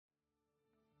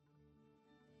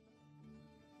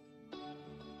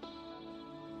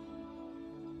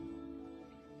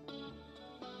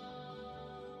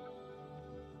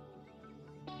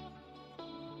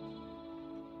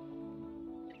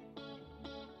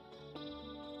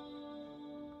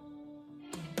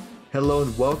Hello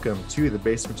and welcome to the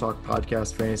Basement Talk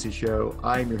Podcast Fantasy Show.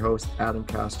 I am your host, Adam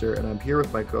Castor, and I'm here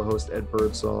with my co-host, Ed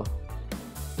Birdsall.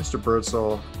 Mr.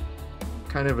 Birdsall,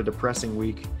 kind of a depressing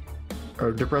week,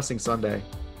 or depressing Sunday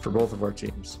for both of our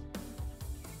teams.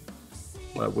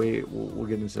 But we'll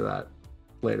get into that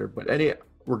later. But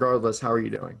regardless, how are you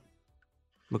doing?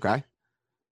 Okay.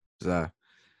 It's a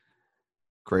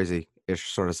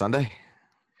crazy-ish sort of Sunday.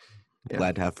 Yeah.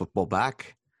 Glad to have football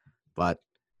back. But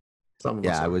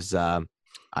I was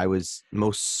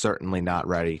most certainly not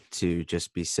ready to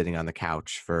just be sitting on the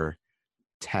couch for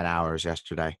 10 hours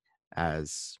yesterday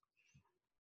as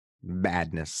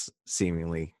madness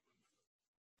seemingly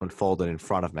unfolded in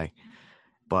front of me.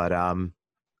 But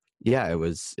it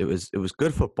was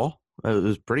good football. It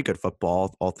was pretty good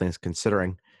football, all things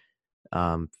considering.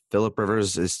 Phillip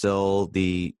Rivers is still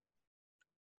the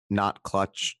not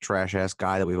clutch, trash-ass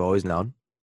guy that we've always known.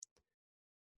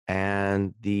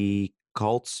 And the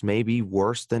Colts may be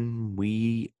worse than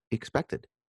we expected.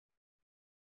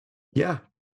 Yeah.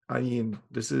 I mean,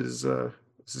 this is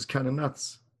kind of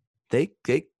nuts. They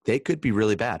could be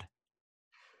really bad.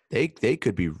 They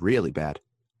could be really bad.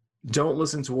 Don't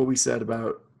listen to what we said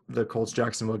about the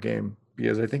Colts-Jacksonville game,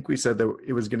 because I think we said that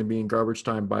it was going to be in garbage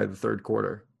time by the third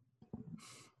quarter.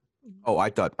 Oh, I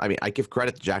give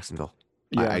credit to Jacksonville.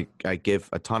 Yeah. I give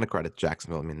a ton of credit to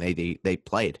Jacksonville. I mean, they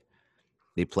played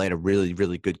a really,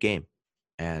 really good game.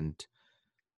 And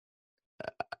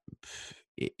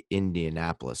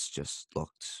Indianapolis just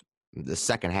looked, the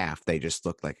second half, they just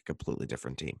looked like a completely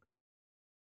different team.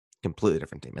 And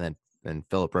then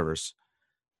Phillip Rivers,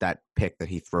 that pick that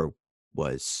he threw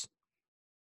was,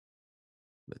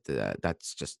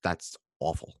 that's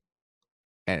awful.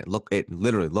 And it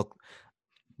literally looked,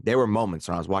 there were moments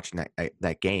when I was watching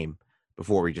that game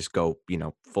before we just go,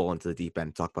 full into the deep end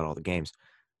and talk about all the games.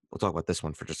 We'll talk about this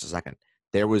one for just a second.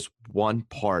 There was one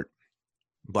part,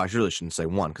 but I really shouldn't say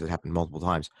one because it happened multiple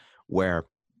times, where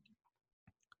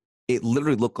it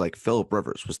literally looked like Phillip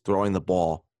Rivers was throwing the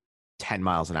ball 10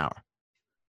 miles an hour.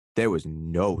 There was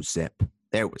no zip.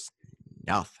 There was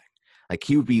nothing. Like,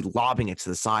 he would be lobbing it to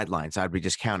the sidelines. I'd be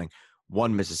just counting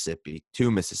 1 Mississippi,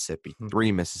 2 Mississippi,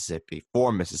 3 Mississippi,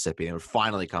 4 Mississippi, and it would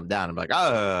finally come down and be like,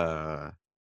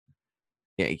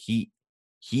 Yeah,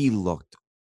 he looked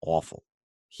awful.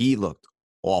 He looked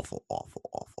awful.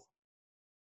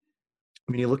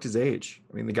 I mean, he looked his age.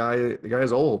 I mean, the guy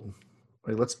is old.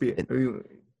 Like,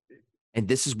 and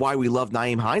this is why we love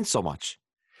Nyheim Hines so much.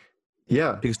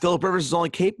 Yeah. Because Phillip Rivers is only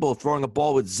capable of throwing a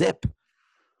ball with zip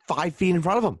 5 feet in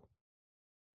front of him.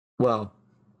 Well,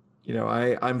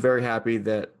 I'm very happy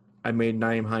that I made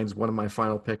Nyheim Hines one of my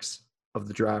final picks of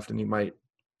the draft, and he might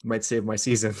save my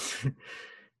season,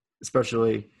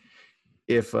 especially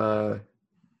if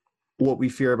what we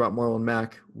fear about Marlon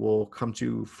Mack will come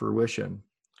to fruition.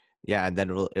 Yeah, and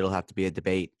then it'll have to be a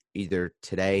debate either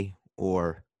today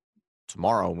or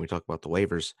tomorrow when we talk about the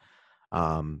waivers.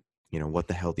 What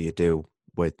the hell do you do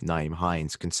with Nyheim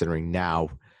Hines, considering now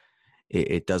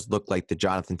it does look like the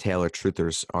Jonathan Taylor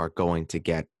truthers are going to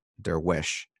get their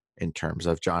wish in terms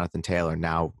of Jonathan Taylor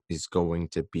now is going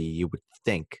to be, you would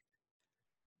think,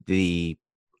 the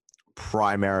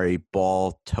primary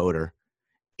ball toter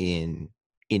in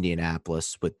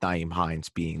Indianapolis, with Nyheim Hines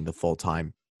being the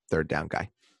full-time third down guy.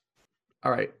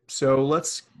 All right, so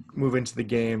let's move into the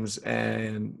games,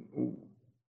 and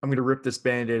I'm going to rip this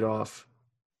Band-Aid off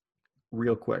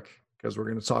real quick because we're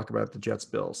going to talk about the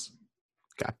Jets-Bills.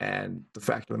 Okay. And the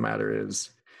fact of the matter is,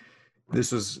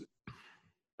 this was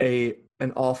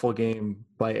an awful game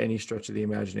by any stretch of the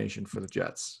imagination for the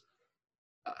Jets.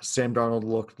 Sam Darnold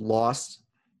looked lost.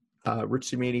 Rich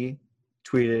Cimini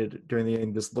tweeted during the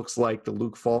game, "This looks like the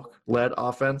Luke Falk-led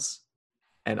offense."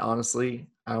 And honestly,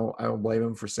 I don't blame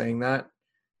him for saying that.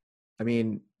 I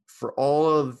mean, for all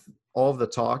of the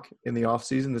talk in the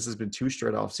offseason, this has been 2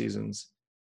 straight off seasons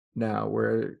now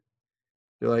where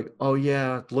they're like, "Oh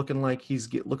yeah, looking like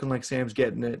Sam's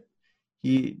getting it.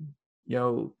 He's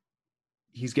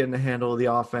getting the handle of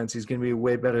the offense. He's going to be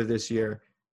way better this year."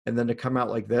 And then to come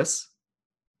out like this?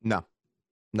 No.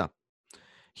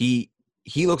 He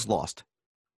looks lost,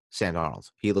 Sam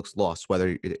Darnold. He looks lost,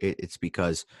 whether it's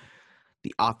because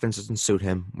the offense doesn't suit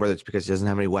him, whether it's because he doesn't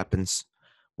have any weapons,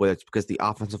 whether it's because the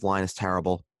offensive line is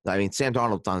terrible. I mean, Sam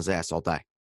Darnold's on his ass all day.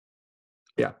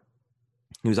 Yeah.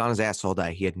 He was on his ass all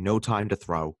day. He had no time to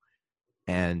throw.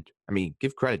 And, I mean,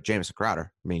 give credit to Jamison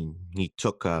Crowder. I mean, he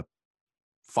took a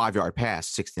 5-yard pass,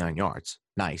 69 yards.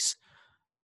 Nice.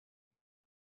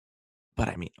 But,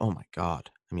 I mean, oh, my God.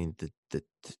 I mean, the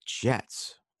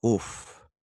Jets, oof.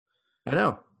 I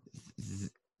know.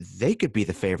 They could be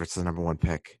the favorites to the number 1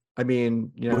 pick. I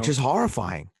mean, which is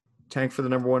horrifying. tank for the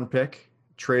number 1 pick,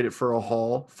 trade it for a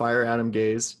haul, fire Adam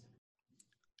Gase,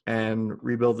 and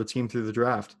rebuild the team through the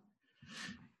draft.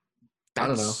 I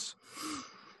don't know.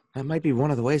 That might be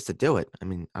one of the ways to do it. I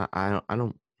mean, I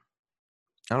don't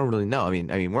really know. I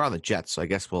mean, we're on the Jets, so I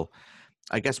guess we'll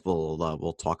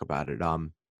talk about it.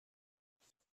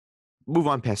 Move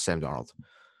on past Sam Darnold.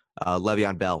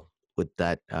 Le'Veon Bell with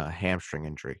that hamstring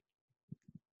injury.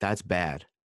 That's bad.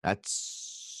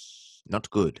 That's not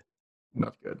good.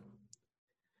 Not good.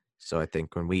 So I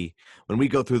think when we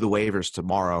go through the waivers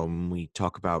tomorrow and we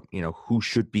talk about, who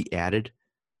should be added,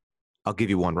 I'll give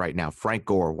you one right now. Frank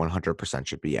Gore 100%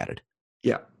 should be added.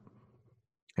 Yeah.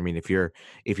 I mean, if you're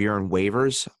in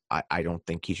waivers, I don't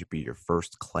think he should be your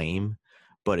first claim.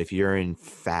 But if you're in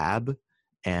Fab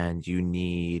and you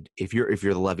need, if you're the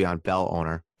Le'Veon Bell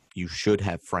owner, you should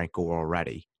have Frank Gore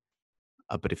already.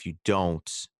 But if you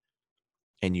don't,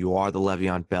 and you are the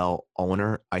Le'Veon Bell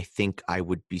owner, I think I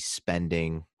would be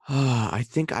spending. Probably,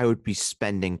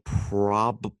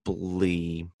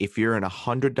 if you're in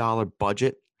 $100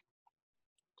 budget,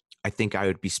 I think I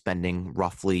would be spending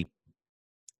roughly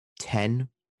 10%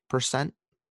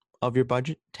 of your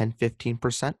budget,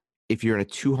 10-15%. If you're in a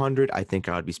 200, I think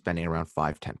I would be spending around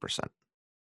 5-10%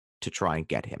 to try and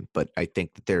get him. But I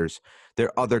think that there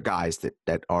are other guys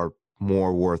that are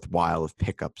more worthwhile of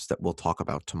pickups that we'll talk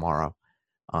about tomorrow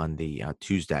on the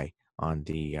Tuesday on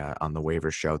the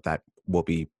waiver show that will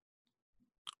be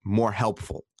more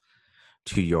helpful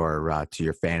to your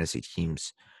fantasy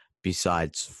teams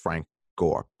besides Frank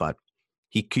Gore. But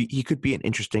he could be an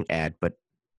interesting ad. But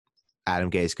Adam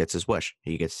Gase gets his wish.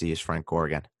 He gets to use Frank Gore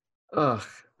again.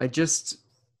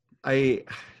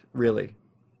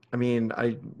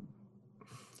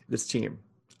 This team,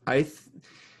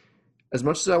 as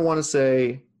much as I want to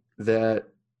say that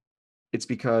it's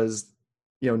because,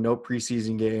 no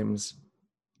preseason games,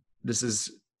 this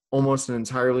is almost an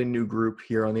entirely new group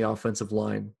here on the offensive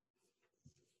line.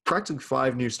 Practically 4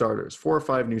 or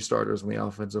 5 new starters on the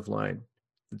offensive line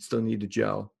that still need to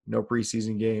gel. No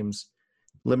preseason games,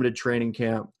 limited training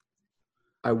camp.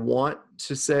 I want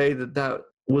to say that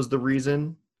was the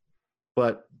reason,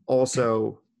 but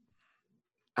also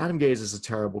Adam Gase is a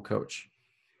terrible coach.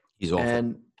 He's awful.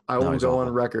 And I will go on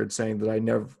record saying that I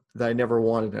never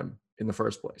wanted him in the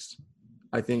first place.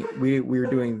 I think we were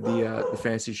doing the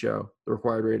fantasy show, the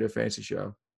Required Radio fantasy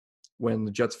show, when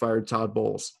the Jets fired Todd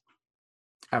Bowles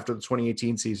after the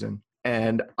 2018 season.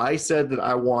 And I said that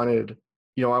I wanted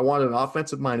an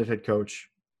offensive-minded head coach.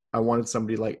 I wanted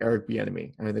somebody like Eric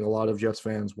Bieniemy. And I think a lot of Jets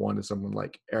fans wanted someone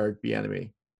like Eric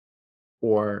Bieniemy.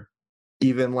 Or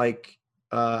even like,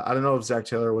 I don't know if Zach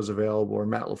Taylor was available or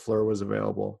Matt LaFleur was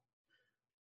available.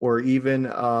 Or even,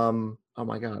 oh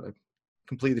my God, I'm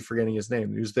completely forgetting his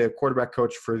name. He was the quarterback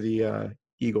coach for the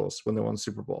Eagles when they won the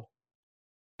Super Bowl.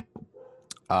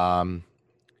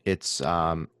 It's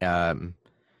Joe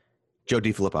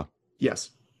DeFilippo. Yes,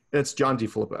 it's John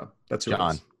DeFilippo. That's who it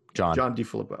is. John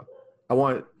DeFilippo. I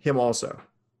want him also,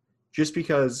 just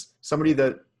because somebody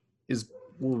that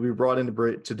will be brought in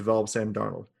to develop Sam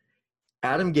Darnold.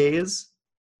 Adam Gase,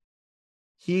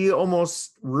 he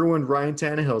almost ruined Ryan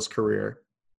Tannehill's career.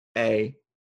 A,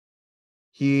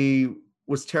 he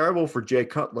was terrible for Jay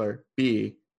Cutler.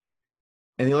 B,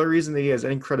 and the only reason that he has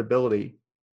any credibility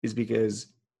is because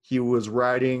he was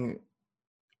riding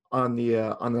on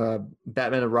the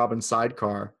Batman and Robin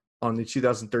sidecar on the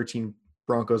 2013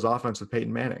 Broncos offense with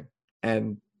Peyton Manning,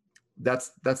 and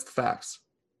that's the facts.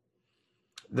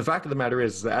 The fact of the matter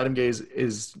is that Adam Gase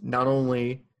is not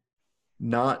only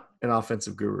not an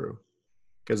offensive guru,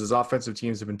 because his offensive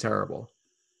teams have been terrible.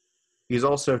 He's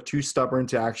also too stubborn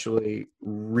to actually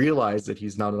realize that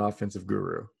he's not an offensive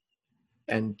guru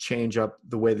and change up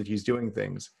the way that he's doing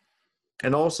things.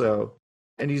 And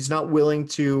he's not willing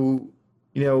to,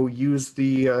 use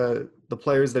the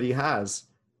players that he has.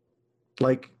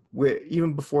 Like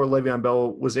even before Le'Veon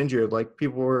Bell was injured, like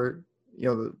people were,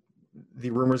 the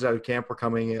rumors out of camp were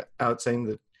coming out saying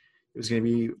that it was going to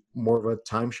be more of a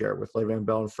timeshare with Le'Veon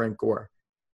Bell and Frank Gore.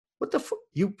 What the fuck?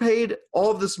 You paid all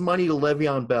of this money to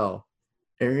Le'Veon Bell,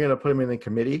 and you're going to put him in the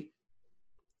committee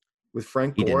with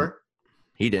Frank Gore?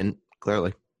 He didn't,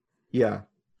 clearly. Yeah.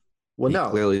 Well, no. He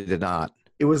clearly did not.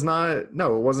 It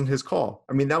wasn't his call.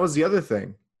 I mean, that was the other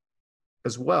thing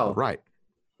as well. Right.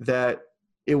 That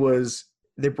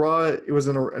another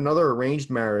arranged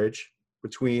marriage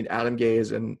between Adam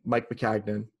Gase and Mike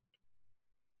Maccagnan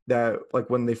that,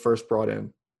 like, when they first brought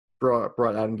Adam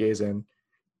Gase in,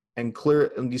 and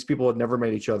these people had never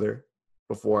met each other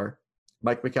before.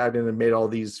 Mike Maccagnan had made all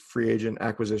these free agent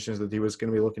acquisitions that he was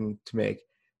going to be looking to make.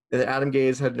 And Adam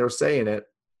Gase had no say in it.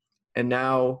 And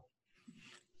now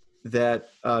that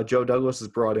Joe Douglas has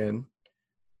brought in,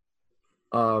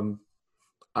 I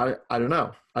don't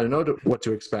know. I don't know what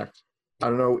to expect. I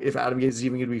don't know if Adam Gase is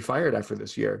even going to be fired after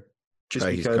this year, just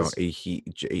He's going. because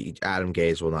Adam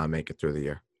Gase will not make it through the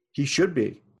year. he should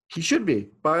be. He should be,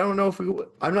 but I don't know if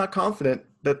I'm not confident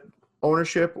that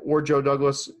ownership or Joe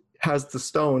Douglas has the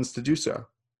stones to do so.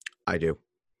 I do,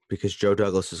 because Joe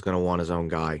Douglas is going to want his own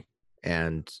guy,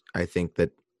 and I think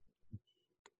that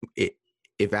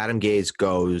if Adam Gase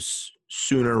goes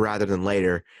sooner rather than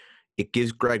later, it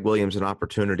gives Greg Williams an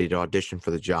opportunity to audition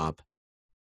for the job.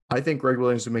 I think Greg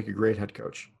Williams would make a great head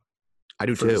coach. I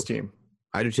do for too. This team.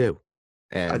 I do too.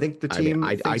 And I think the team.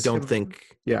 I don't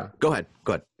think. Yeah. Go ahead.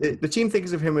 The team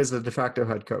thinks of him as the de facto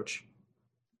head coach.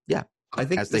 Yeah. I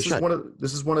think this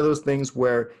is one of those things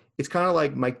where it's kind of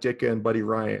like Mike Ditka and Buddy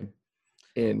Ryan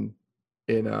in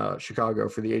Chicago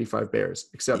for the '85 Bears,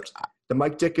 except the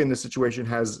Mike Ditka in this situation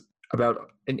has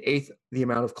about an eighth the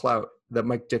amount of clout that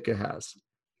Mike Ditka has.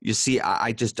 You see,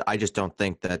 I just don't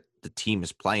think that the team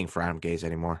is playing for Adam Gase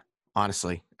anymore.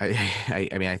 Honestly, I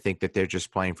mean, I think that they're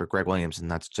just playing for Greg Williams, and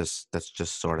that's just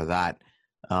sort of that.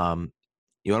 You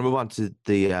want to move on to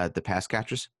the pass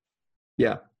catchers?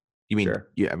 Yeah. You mean? Sure.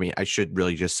 Yeah. I mean, I should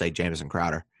really just say Jamison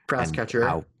Crowder. Pass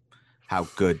catcher. How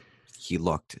good he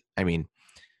looked. I mean,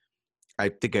 I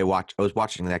think I was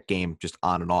watching that game just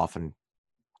on and off, and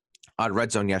on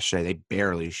Red Zone yesterday, they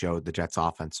barely showed the Jets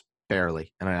offense.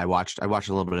 Barely. And I watched a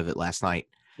little bit of it last night.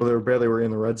 Well, they barely were in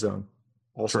the red zone.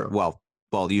 Also,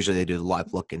 well, usually they do the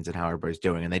live look-ins and how everybody's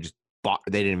doing, and they didn't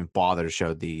even bother to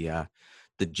show the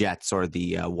Jets or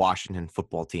the Washington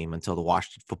football team until the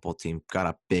Washington football team got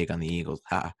up big on the Eagles.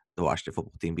 The Washington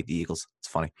football team beat the Eagles. It's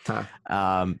funny. But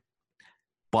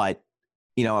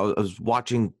I was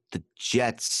watching the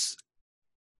Jets,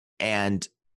 and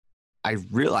I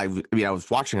realized, I was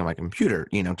watching on my computer,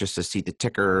 just to see the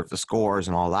ticker of the scores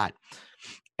and all that.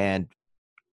 And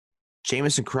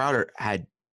Jamison Crowder had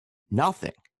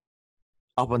nothing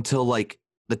up until like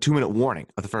the 2-minute warning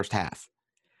of the first half.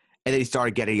 And then he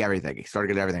started getting everything.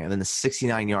 And then the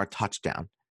 69-yard touchdown.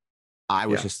 I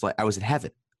was just like, I was in heaven.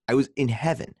 I was in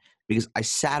heaven because I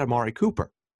sat Amari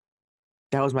Cooper.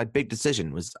 That was my big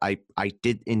decision. I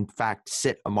did, in fact,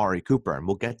 sit Amari Cooper, and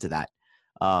we'll get to that.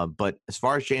 But as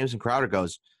far as Jamison Crowder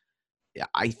goes,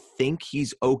 I think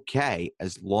he's okay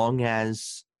as long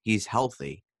as he's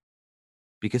healthy,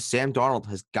 because Sam Darnold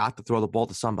has got to throw the ball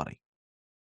to somebody.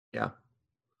 Yeah.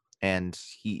 And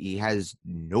he has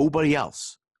nobody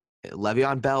else.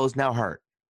 Le'Veon Bell is now hurt.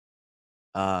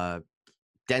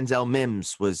 Denzel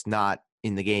Mims was not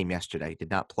in the game yesterday,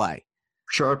 did not play.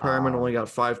 Rashad Perriman only got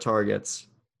 5 targets.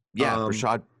 Yeah,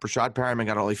 Rashad Perriman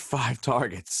got only 5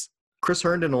 targets. Chris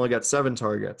Herndon only got 7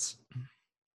 targets.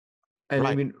 And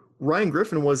right. I mean, Ryan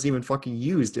Griffin wasn't even fucking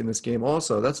used in this game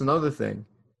also. That's another thing.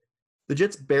 The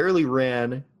Jets barely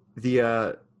ran the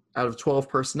out of 12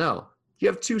 personnel. You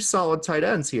have 2 solid tight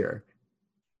ends here,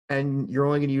 and you're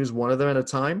only going to use one of them at a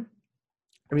time?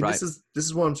 I mean, right. This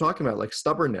is what I'm talking about, like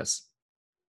stubbornness.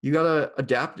 You got to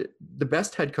adapt it. The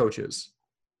best head coaches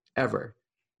ever,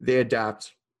 they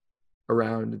adapt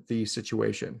around the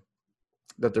situation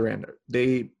that they're in.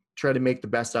 They try to make the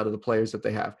best out of the players that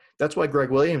they have. That's why Greg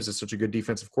Williams is such a good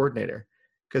defensive coordinator,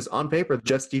 because on paper, the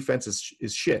Jets defense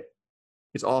is shit.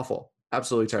 It's awful.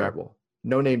 Absolutely terrible.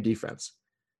 No-name defense.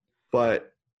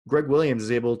 But Greg Williams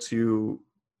is able to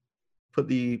put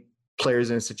the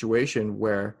players in a situation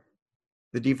where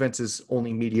the defense is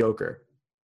only mediocre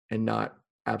and not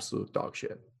absolute dog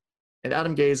shit. And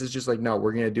Adam Gase is just like, no,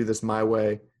 we're going to do this my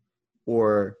way,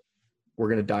 or we're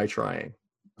going to die trying.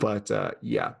 But,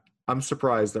 yeah, I'm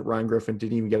surprised that Ryan Griffin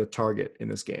didn't even get a target in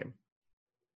this game.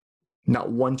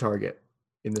 Not one target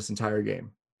in this entire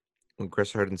game. When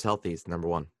Chris Herndon's healthy, he's number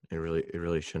one. It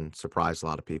really shouldn't surprise a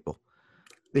lot of people.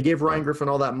 They gave Ryan Griffin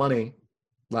all that money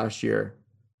last year.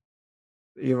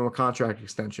 Give him a contract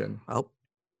extension. Well,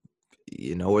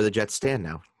 you know where the Jets stand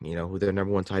now. You know who their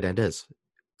number one tight end is.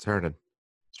 It's Herndon.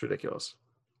 It's ridiculous.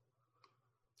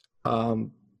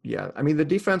 Yeah, I mean, the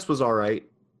defense was all right.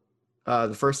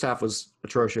 The first half was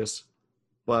atrocious,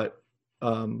 but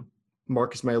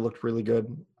Marcus May looked really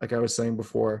good. Like I was saying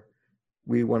before,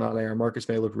 we went on air. Marcus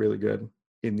May looked really good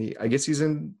I guess he's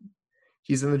in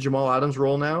the Jamal Adams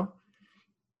role now.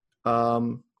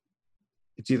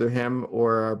 It's either him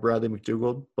or Bradley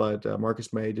McDougald, but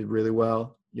Marcus May did really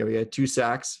well. He had 2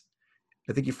 sacks.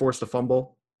 I think he forced a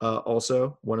fumble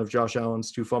also, one of Josh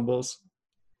Allen's 2 fumbles.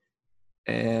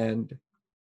 And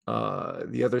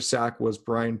the other sack was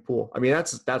Brian Poole. I mean,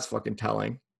 that's fucking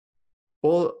telling.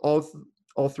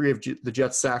 All 3 of the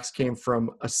Jets' sacks came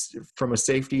from a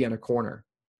safety and a corner.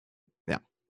 Yeah,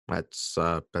 that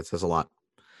says a lot.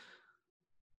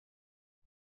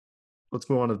 let's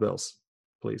move on to the Bills,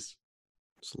 please.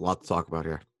 There's a lot to talk about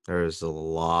here. There's a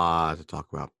lot to talk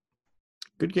about.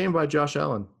 Good game by Josh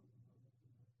Allen.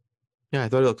 Yeah, I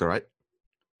thought he looked all right.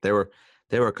 There were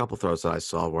a couple throws that I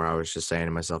saw where I was just saying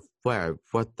to myself,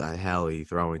 what the hell are you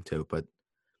throwing to? But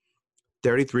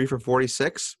 33 for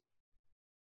 46,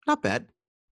 not bad.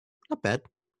 Not bad.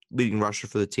 Leading rusher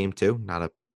for the team, too. Not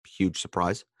a huge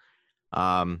surprise.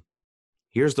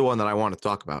 Here's the one that I want to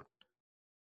talk about.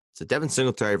 It's a Devin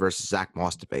Singletary versus Zach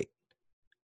Moss debate.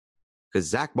 Because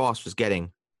Zach Moss was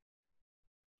getting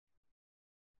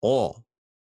all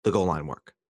the goal line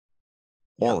work.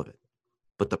 All of it.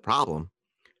 But the problem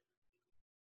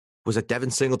was that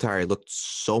Devin Singletary looked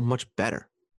so much better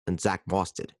than Zach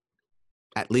Moss did.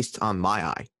 At least on my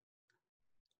eye.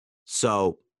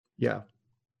 So, yeah,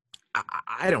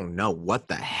 I don't know what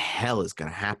the hell is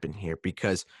going to happen here,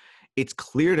 because it's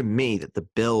clear to me that the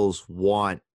Bills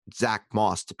want Zach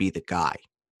Moss to be the guy.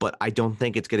 But I don't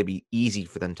think it's going to be easy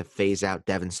for them to phase out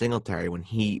Devin Singletary when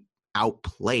he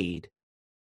outplayed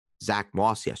Zach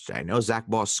Moss yesterday. I know Zach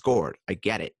Moss scored. I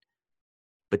get it.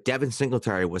 But Devin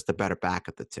Singletary was the better back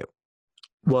of the two.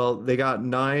 Well, they got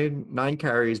nine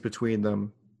carries between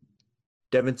them.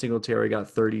 Devin Singletary got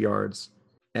 30 yards,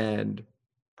 and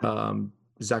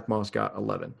Zach Moss got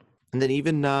 11. And then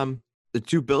even the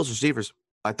two Bills receivers,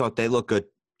 I thought they looked good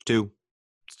too.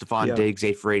 Stephon Diggs,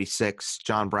 8 for 86.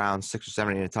 John Brown, 6 or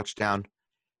 7 and a touchdown.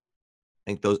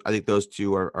 I think those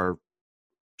two are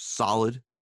solid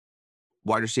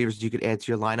wide receivers that you could add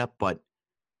to your lineup, but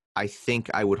I think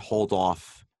I would hold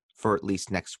off for at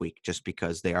least next week, just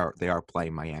because they are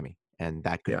playing Miami, and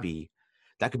that could be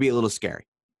a little scary.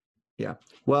 Yeah.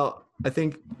 Well,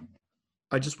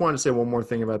 I just want to say one more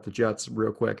thing about the Jets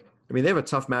real quick. I mean, they have a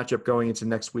tough matchup going into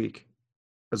next week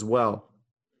as well,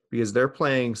 because they're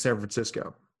playing San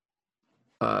Francisco.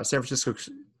 San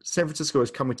Francisco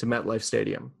is coming to MetLife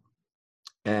Stadium.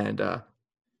 And I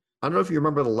don't know if you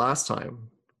remember the last time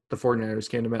the 49ers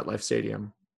came to MetLife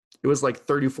Stadium. It was like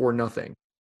 34-0.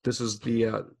 This is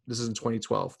in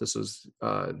 2012. This was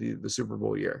the Super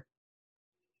Bowl year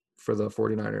for the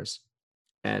 49ers.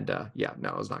 And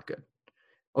it was not good.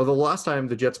 Although the last time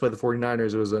the Jets played the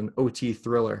 49ers, it was an OT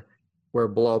thriller where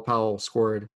Bilal Powell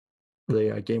scored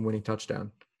the game-winning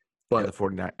touchdown. But the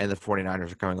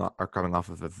 49ers are coming off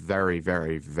of a very,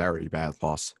 very, very bad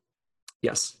loss.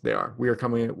 Yes, they are. We're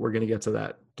going to get to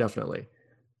that, definitely.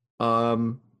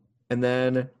 And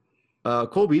then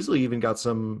Cole Beasley even got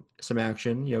some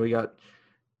action. You know, he got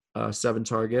 7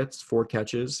 targets, 4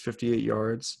 catches, 58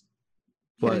 yards.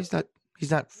 But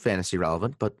he's not fantasy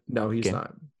relevant, but no, he's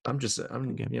not. And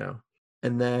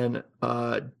then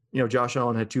Josh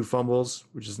Allen had 2 fumbles,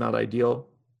 which is not ideal,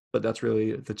 but that's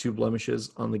really the 2 blemishes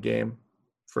on the game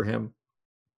for him.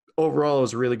 Overall, it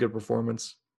was a really good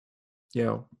performance.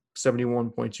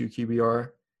 71.2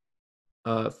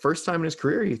 QBR. First time in his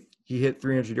career, he hit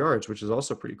 300 yards, which is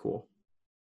also pretty cool.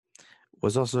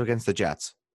 Was also against the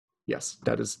Jets. Yes,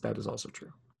 that is also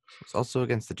true. It's also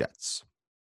against the Jets.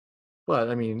 But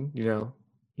I mean, you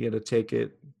had to take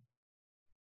the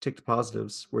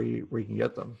positives where you can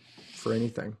get them for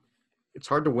anything. It's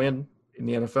hard to win in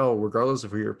the NFL, regardless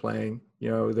of who you're playing.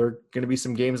 There are going to be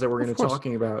some games that we're going to be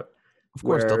talking about. Of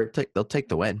course, they'll take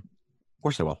the win. Of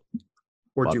course they will.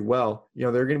 Or do well. There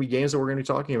are going to be games that we're going to be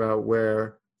talking about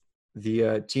where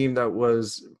the team that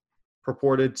was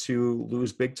purported to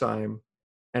lose big time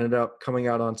ended up coming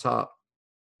out on top.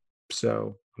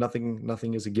 So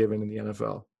nothing is a given in the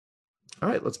NFL. All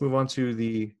right, let's move on to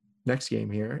the next game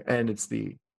here, and it's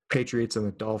the Patriots and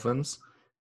the Dolphins.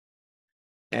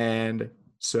 And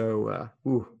so,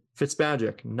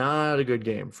 Fitzmagic, not a good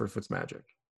game for Fitzmagic.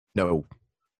 No.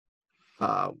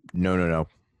 No.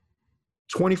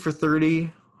 20 for 30,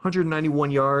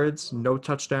 191 yards, no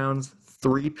touchdowns,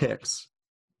 3 picks.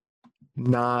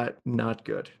 Not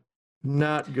good.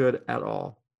 Not good at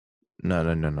all.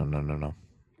 No.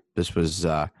 This was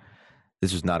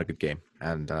not a good game.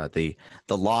 And the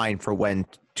line for when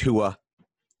Tua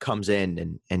comes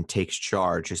in and takes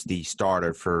charge as the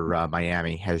starter for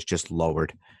Miami has just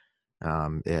lowered.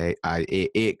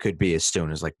 It could be as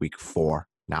soon as like week 4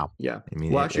 now. Yeah. I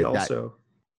mean, also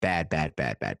bad.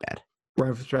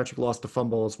 Ryan Fitzpatrick lost a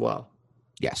fumble as well.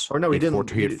 Yes. Or no, he didn't.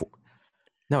 He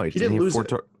didn't lose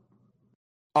it.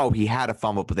 He had a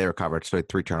fumble, but they recovered. So he had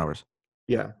 3 turnovers.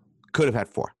 Yeah. Could have had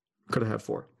 4.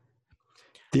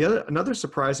 Another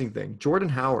surprising thing, Jordan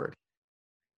Howard,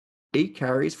 8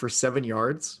 carries for 7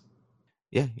 yards.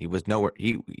 Yeah, he was nowhere.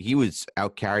 He was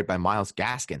out carried by Myles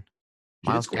Gaskin.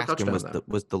 Myles Gaskin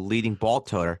was the leading ball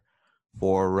toter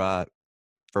for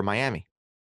Miami.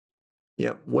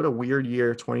 Yeah, what a weird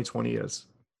year 2020 is.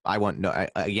 I want no.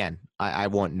 I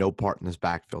want no part in this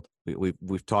backfield.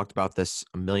 We've talked about this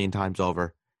a million times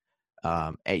over.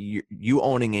 You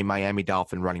owning a Miami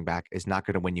Dolphin running back is not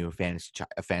going to win you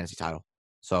a fantasy title.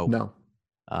 So, No.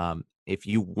 if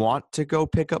you want to go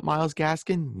pick up Myles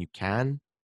Gaskin, you can,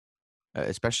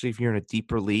 especially if you're in a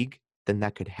deeper league, then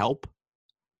that could help.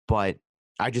 But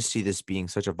I just see this being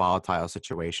such a volatile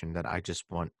situation that I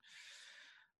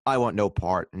want no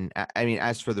part. And I mean,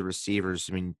 as for the receivers,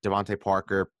 I mean, Devontae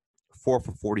Parker, 4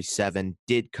 for 47,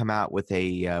 did come out with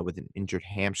an injured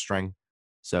hamstring.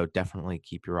 So definitely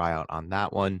keep your eye out on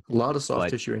that one. A lot of soft But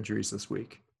tissue injuries this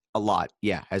week. a lot,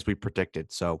 yeah, as we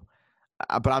predicted. So,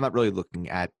 but I'm not really looking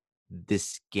at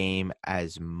this game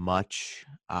as much.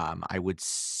 I would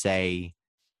just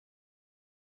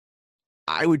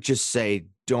say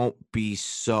don't be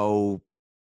so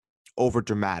over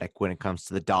dramatic when it comes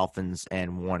to the Dolphins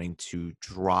and wanting to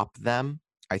drop them.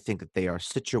 I think that they are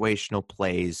situational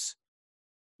plays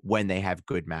when they have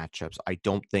good matchups. I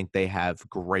don't think they have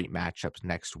great matchups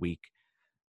next week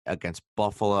against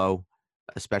Buffalo,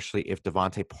 especially if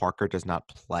Devontae Parker does not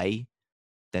play.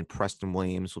 Then Preston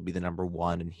Williams will be the number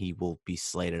one, and he will be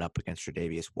slated up against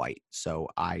Tre'Davious White. So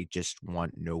I just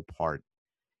want no part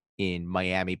in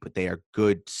Miami, but they are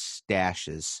good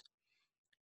stashes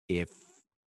if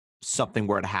something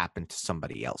were to happen to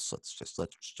somebody else. Let's just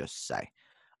say.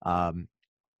 But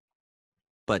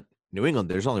New England,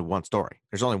 there's only one story.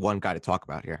 There's only one guy to talk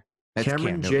about here. That's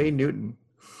Cameron Cam J. Newton. Newton.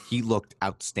 He looked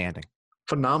outstanding.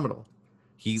 Phenomenal.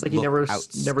 It's like he never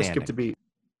skipped a beat.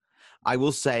 I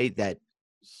will say that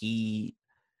he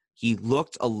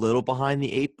looked a little behind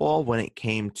the 8 ball when it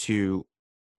came to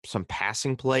some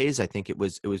passing plays. I think it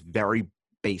was very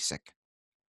basic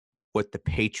what the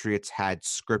Patriots had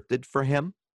scripted for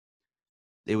him.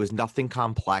 It was nothing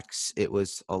complex. It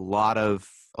was a lot of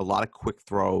quick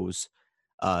throws.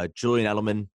 Julian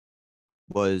Edelman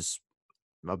was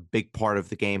a big part of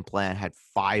the game plan. Had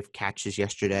 5 catches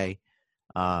yesterday,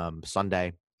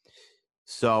 Sunday.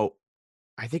 So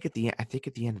I think at the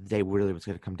end of the day, really what's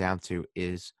going to come down to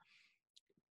is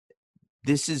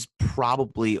this is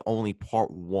probably only part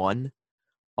one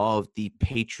of the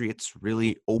Patriots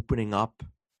really opening up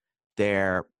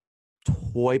their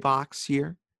toy box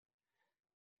here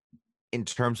in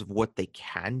terms of what they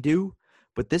can do.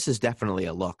 But this is definitely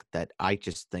a look that I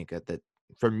just think that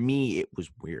for me, it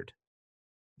was weird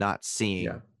not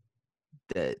seeing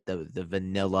the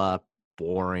vanilla,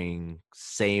 boring,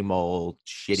 same old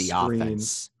shitty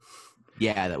offense.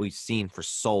 Yeah, that we've seen for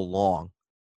so long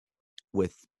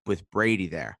with Brady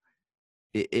there.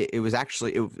 It was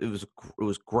actually it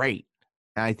was great.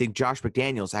 And I think Josh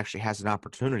McDaniels actually has an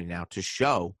opportunity now to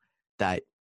show that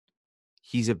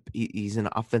he's an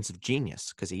offensive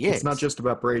genius, because he is. It's not just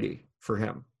about Brady for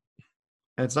him.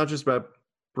 And it's not just about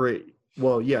Brady.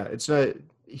 Well, yeah, it's not.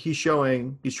 He's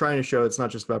trying to show it's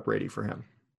not just about Brady for him.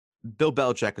 Bill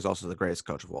Belichick is also the greatest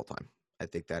coach of all time. I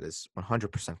think that is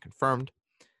 100% confirmed,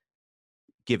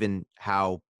 given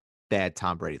how bad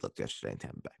Tom Brady looked yesterday in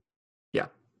Tampa Bay. Yeah.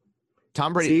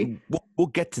 Tom Brady, we'll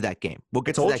get to that game. We'll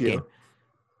get to that game.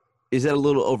 Is that a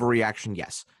little overreaction?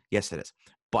 Yes. Yes, it is.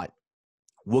 But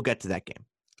we'll get to that game.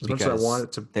 As much as I want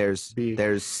it to be.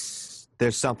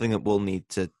 There's something that we'll need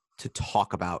to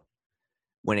talk about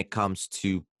when it comes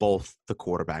to both the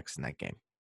quarterbacks in that game.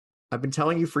 I've been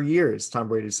telling you for years, Tom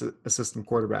Brady's a system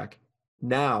quarterback.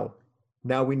 Now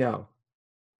we know.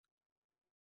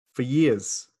 For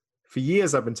years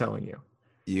I've been telling you.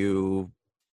 You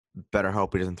better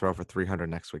hope he doesn't throw for 300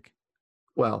 next week.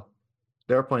 Well,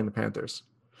 they're playing the Panthers.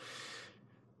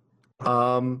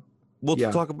 We'll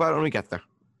talk about it when we get there.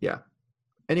 Yeah.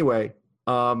 Anyway,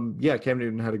 Cam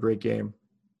Newton had a great game.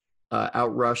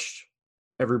 Outrushed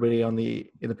everybody in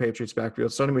the Patriots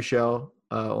backfield. Sonny Michel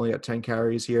only got 10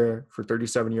 carries here for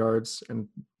 37 yards and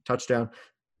touchdown.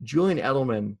 Julian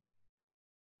Edelman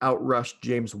outrushed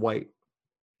James White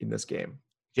in this game.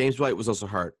 James White was also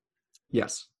hurt.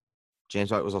 Yes.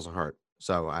 James White was also hurt.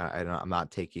 So I'm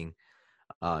not taking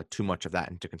too much of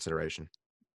that into consideration.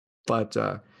 But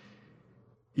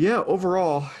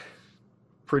overall,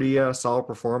 pretty solid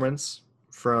performance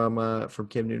from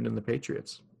Cam Newton and the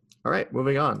Patriots. All right,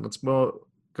 moving on. Let's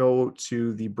go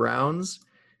to the Browns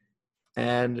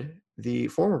and the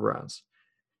former Browns.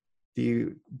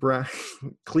 The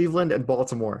Cleveland and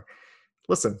Baltimore.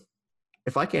 Listen,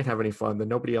 if I can't have any fun, then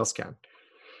nobody else can.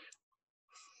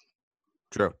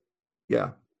 True.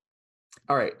 Yeah.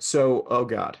 All right. So, oh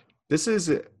God,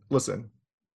 listen,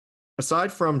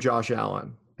 aside from Josh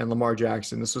Allen and Lamar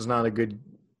Jackson, this is not a good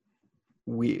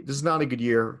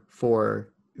year for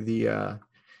the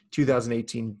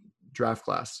 2018 draft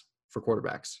class for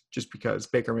quarterbacks, just because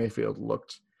Baker Mayfield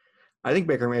looked I think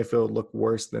Baker Mayfield looked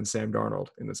worse than Sam Darnold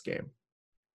in this game.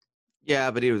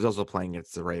 Yeah, but he was also playing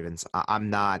against the Ravens. I'm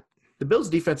not. The Bills'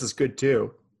 defense is good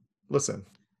too. Listen,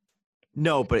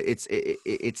 No, but it's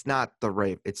not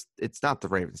the it's not the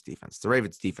Ravens defense. The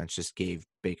Ravens defense just gave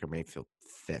Baker Mayfield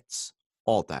fits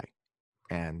all day,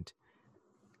 and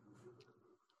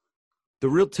the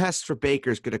real test for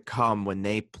Baker is going to come when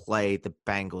they play the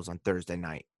Bengals on Thursday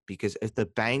night. Because if the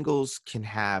Bengals can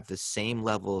have the same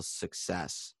level of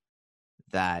success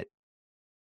that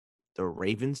the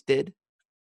Ravens did,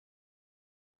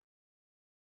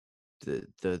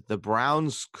 the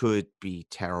Browns could be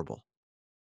terrible.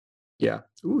 yeah.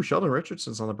 Ooh, Sheldon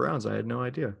Richardson's on the Browns. I had no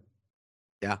idea.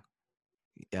 Yeah,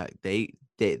 they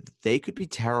could be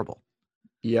terrible,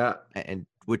 Yeah, and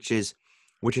which is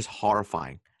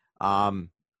horrifying. I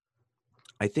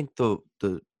think the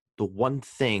one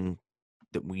thing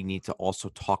that we need to also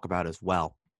talk about as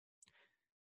well,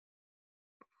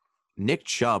 Nick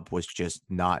Chubb was just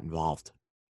not involved.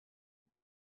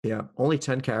 yeah. Only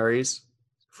 10 carries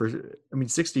for,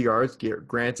 60 yards.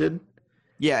 Granted.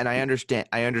 Yeah, and I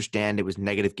understand it was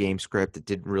negative game script. It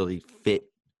didn't really fit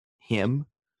him.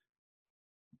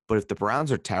 But if the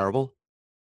Browns are terrible,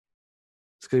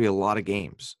 it's going to be a lot of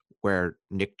games where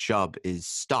Nick Chubb is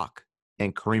stuck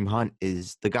and Kareem Hunt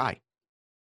is the guy.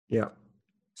 Yeah.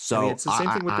 So it's the same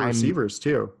thing with the receivers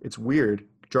too. It's weird.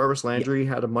 Jarvis Landry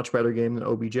had a much better game than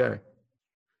OBJ.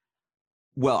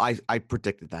 Well, I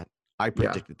predicted that. I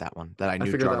predicted that one. That I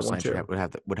knew Jarvis Landry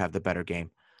would have the better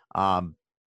game.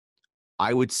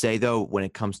 I would say though, when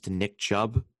it comes to Nick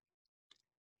Chubb,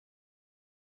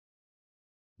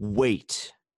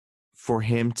 wait for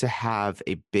him to have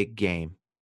a big game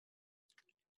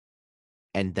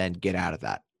and then get out of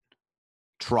that.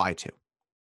 Try to.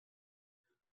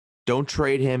 Don't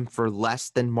trade him for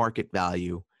less than market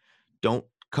value. Don't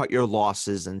cut your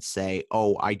losses and say,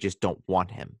 oh, I just don't want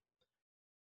him.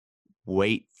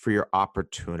 Wait for your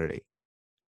opportunity.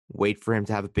 Wait for him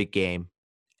to have a big game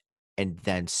and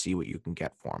then see what you can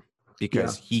get for him.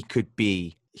 Because he could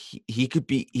be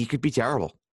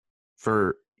terrible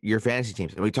for your fantasy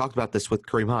teams. And we talked about this with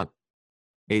Kareem Hunt.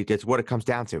 It's what it comes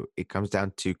down to. It comes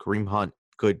down to Kareem Hunt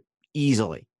could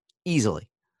easily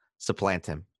supplant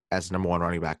him as number one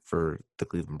running back for the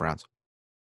Cleveland Browns.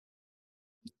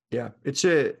 Yeah, it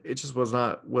just was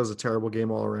a terrible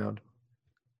game all around.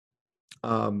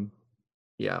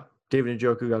 Yeah, David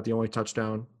Njoku got the only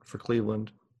touchdown for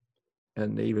Cleveland,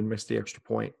 and they even missed the extra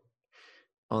point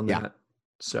on that.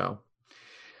 So,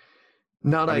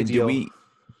 not ideal.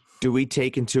 Do we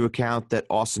take into account that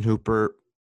Austin Hooper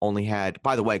only had?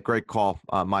 By the way, great call,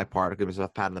 my part. I'll give myself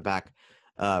a pat on the back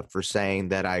for saying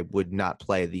that I would not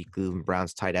play the Cleveland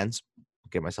Browns tight ends. I'll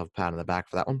give myself a pat on the back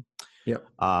for that one. Yep.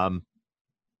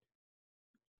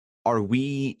 Are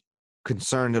we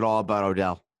concerned at all about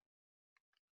Odell?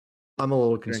 I'm a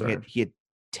little concerned. He had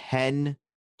 10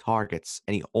 targets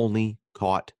and he only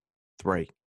caught 3.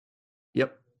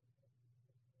 Yep.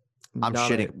 I'm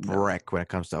shitting a brick when it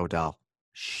comes to Odell.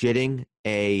 Shitting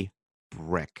a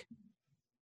brick.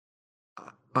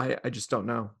 I just don't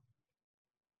know.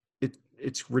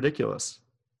 It's ridiculous.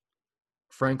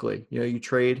 Frankly, you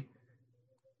trade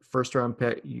first-round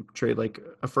pick. You trade like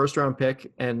a first-round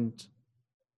pick and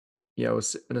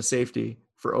and a safety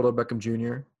for Odell Beckham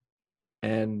Jr.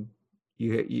 and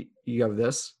you have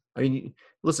this. I mean,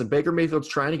 listen, Baker Mayfield's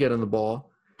trying to get on the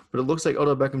ball, but it looks like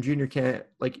Odell Beckham Jr.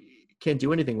 can't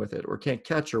do anything with it or can't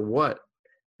catch or what.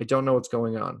 I don't know what's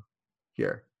going on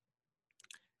here.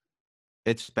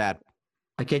 It's bad.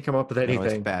 I can't come up with anything. No,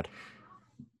 it's bad.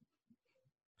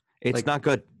 It's not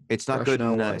good. It's not good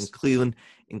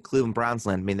in Cleveland, Browns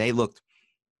land. I mean, they looked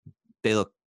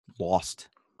lost.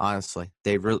 Honestly,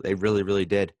 they really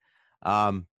did.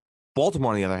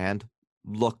 Baltimore, on the other hand,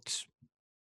 looked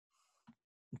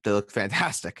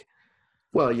fantastic.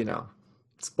 Well,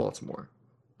 it's Baltimore.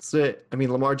 That's it. I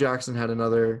mean, Lamar Jackson had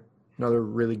another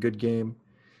really good game.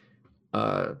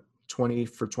 20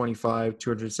 for 25,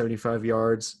 275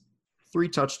 yards, 3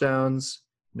 touchdowns,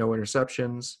 no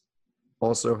interceptions.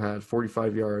 Also had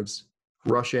 45 yards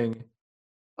rushing.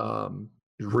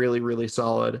 Really, really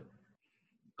solid.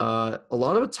 A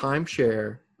lot of a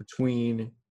timeshare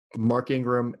between Mark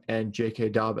Ingram and J.K.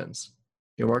 Dobbins.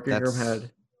 Mark Ingram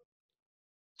had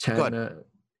 10.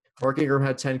 Mark Ingram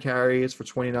had 10 carries for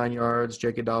 29 yards.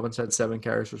 J.K. Dobbins had 7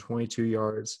 carries for 22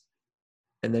 yards.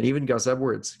 And then even Gus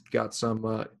Edwards got some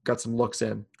looks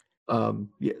in. So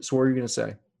what were you going to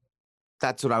say?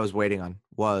 That's what I was waiting on.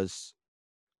 Was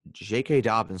J.K.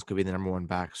 Dobbins could be the number one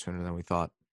back sooner than we thought.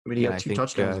 I mean, he had 2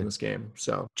 touchdowns in this game.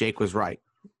 So Jake was right.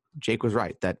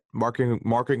 That Mark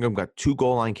Ingram got 2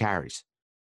 goal line carries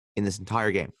in this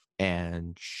entire game,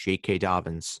 and J.K.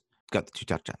 Dobbins got the 2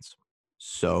 touchdowns.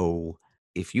 So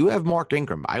if you have Mark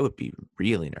Ingram, I would be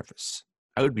really nervous.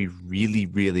 I would be really,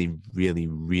 really, really,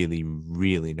 really,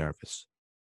 really nervous.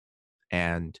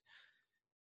 And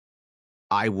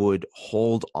I would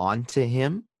hold on to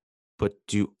him, but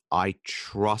do I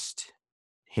trust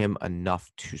him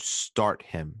enough to start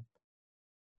him?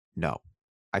 No.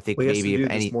 I think Well, he has to maybe do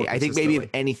this more if consistently.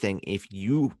 anything, if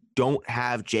you don't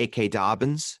have J.K.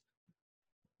 Dobbins,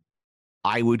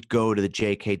 I would go to the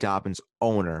J.K. Dobbins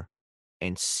owner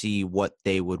and see what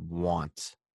they would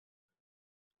want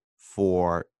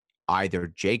for either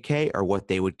J.K. or what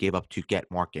they would give up to get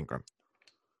Mark Ingram.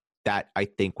 That, I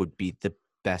think, would be the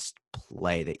best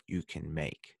play that you can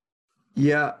make.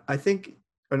 Yeah, I think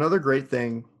another great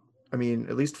thing, I mean,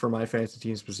 at least for my fantasy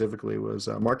team specifically, was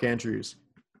Mark Andrews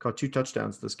caught 2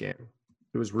 touchdowns this game.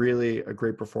 It was really a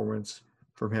great performance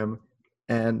from him.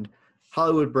 And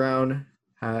Hollywood Brown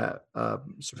had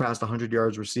surpassed 100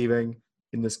 yards receiving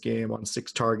in this game on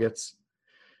 6 targets.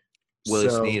 Willie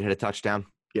So, Snead had a touchdown.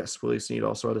 yes, Willie Snead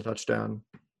also had a touchdown.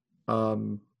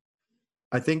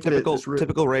 I think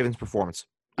typical Ravens performance,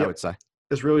 I would say.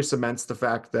 This really cements the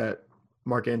fact that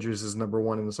Mark Andrews is number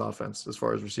 1 in this offense as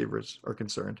far as receivers are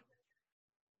concerned,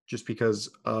 just because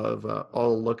of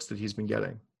all the looks that he's been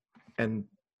getting, and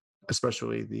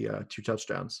especially the 2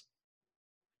 touchdowns.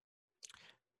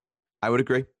 I would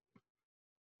agree.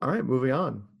 All right, moving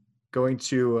on. Going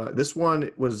to this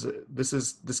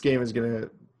game is going to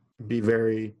be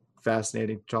very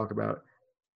fascinating to talk about.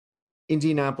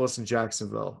 Indianapolis and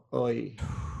Jacksonville. Oy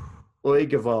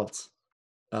Gewalt.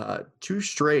 2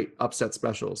 straight upset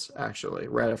specials, actually.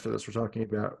 Right after this, we're going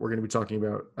to be talking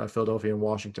about Philadelphia and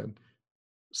Washington.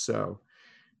 So,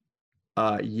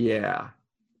 yeah,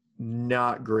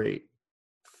 not great.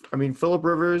 I mean, Phillip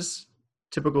Rivers,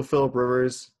 typical Phillip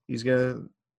Rivers. He's gonna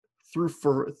threw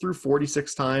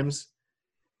 46 times,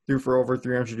 threw for over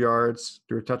 300 yards,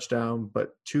 threw a touchdown,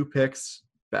 but 2 picks,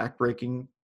 backbreaking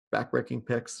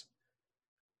picks.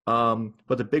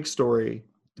 But the big story,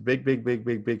 the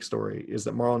big story is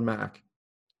that Marlon Mack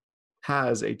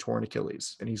has a torn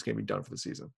Achilles, and he's going to be done for the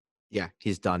season. Yeah,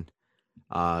 he's done.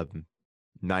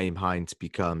 Nyheim Hines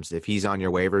becomes, if he's on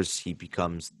your waivers, he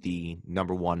becomes the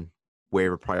number 1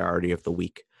 waiver priority of the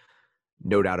week.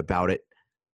 No doubt about it.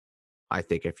 I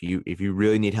think if you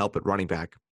really need help at running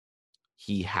back,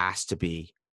 he has to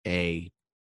be a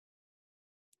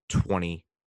 $20,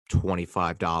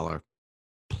 $25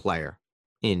 player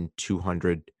in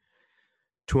 $200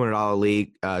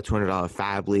 league, $200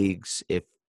 fab leagues. If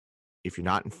you're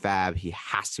not in fab, he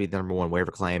has to be the number 1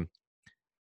 waiver claim.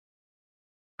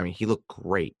 I mean, he looked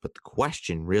great, but the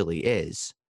question really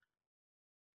is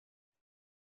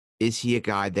he a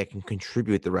guy that can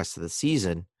contribute the rest of the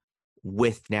season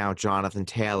with now Jonathan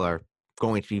Taylor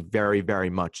going to be very, very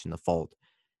much in the fold?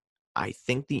 I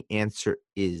think the answer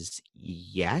is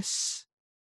yes,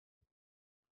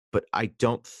 but I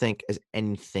don't think as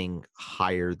anything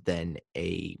higher than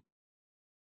a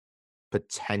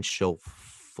potential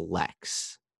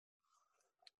flex.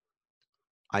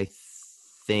 I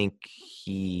think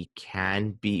he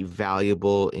can be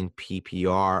valuable in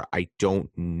PPR. I don't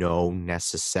know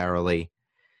necessarily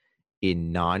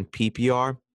in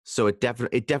non-PPR. So it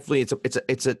definitely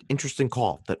it's an interesting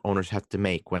call that owners have to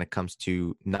make when it comes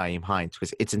to Nyheim Hines,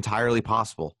 because it's entirely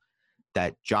possible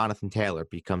that Jonathan Taylor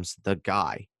becomes the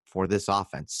guy for this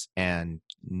offense and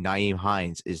Nyheim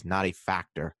Hines is not a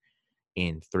factor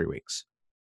in 3 weeks.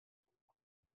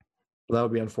 Well, that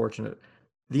would be unfortunate.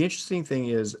 The interesting thing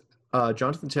is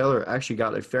Jonathan Taylor actually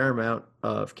got a fair amount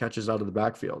of catches out of the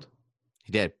backfield.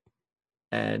 He did.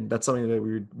 And that's something that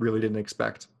we really didn't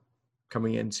expect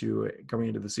coming into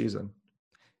the season.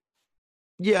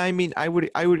 Yeah, I mean, I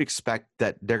would expect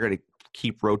that they're going to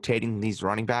keep rotating these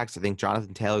running backs. I think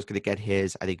Jonathan Taylor is going to get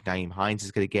his. I think Nyheim Hines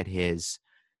is going to get his.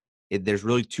 There's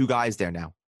really 2 guys there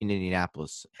now in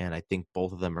Indianapolis, and I think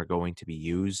both of them are going to be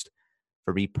used.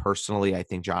 For me personally, I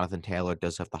think Jonathan Taylor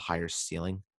does have the higher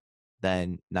ceiling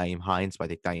than Nyheim Hines, but I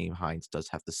think Nyheim Hines does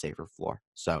have the safer floor.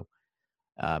 So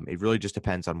it really just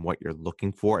depends on what you're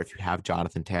looking for. If you have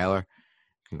Jonathan Taylor,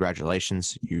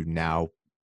 congratulations. You now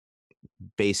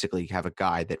basically have a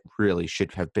guy that really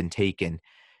should have been taken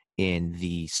in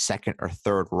the 2nd or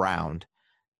 3rd round,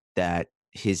 that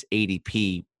his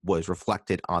ADP was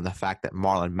reflected on the fact that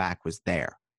Marlon Mack was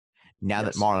there. Now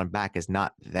that Marlon Mack is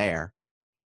not there,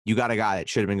 you got a guy that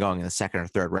should have been going in the 2nd or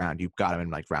 3rd round. You've got him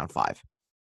in like round 5.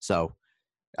 So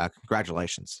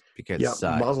congratulations, because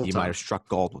you might have struck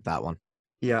gold with that one.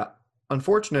 Yeah.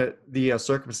 Unfortunate, the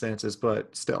circumstances,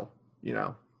 but still,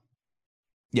 Yeah.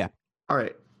 All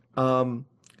right.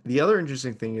 The other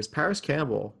interesting thing is Paris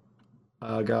Campbell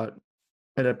got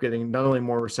ended up getting not only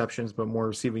more receptions but more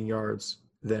receiving yards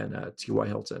than T.Y.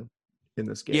 Hilton in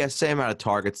this Yeah, game. same amount of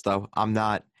targets though. I'm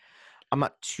not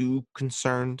too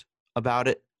concerned about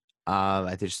it.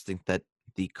 I just think that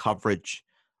the coverage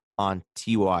on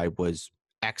Ty was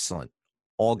excellent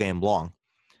all game long,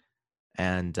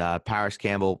 and Paris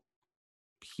Campbell,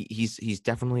 he's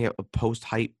definitely a post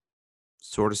hype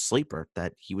sort of sleeper.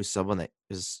 That he was someone that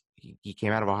he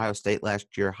came out of Ohio State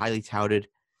last year, highly touted,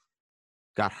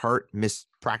 got hurt, missed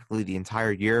practically the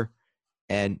entire year,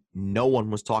 and no one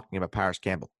was talking about Paris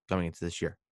Campbell coming into this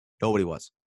year. Nobody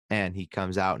was, and he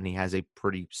comes out and he has a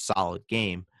pretty solid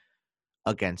game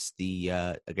against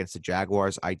the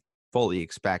Jaguars. I fully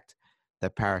expect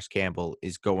that Paris Campbell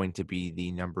is going to be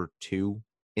the number 2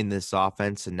 in this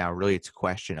offense, and now really it's a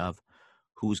question of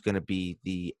who's going to be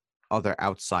the other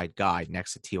outside guy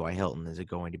next to T.Y. Hilton. Is it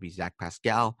going to be Zach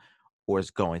Pascal or is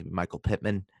it going to be Michael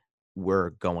Pittman? We're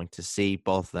going to see.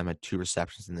 Both of them had 2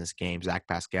 receptions in this game. Zach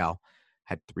Pascal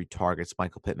had 3 targets.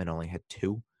 Michael Pittman only had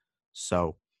 2.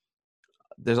 So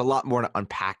there's a lot more to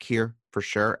unpack here for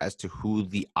sure as to who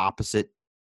the opposite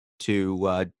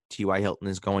to T.Y. Hilton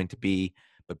is going to be,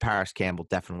 but Paris Campbell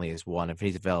definitely is one. If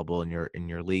he's available in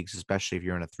your leagues, especially if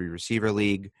you're in a 3 receiver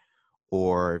league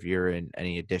or if you're in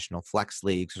any additional flex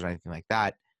leagues or anything like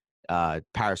that,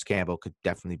 Paris Campbell could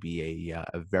definitely be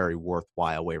a very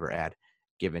worthwhile waiver ad,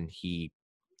 given he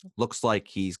looks like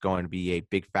he's going to be a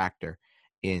big factor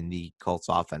in the Colts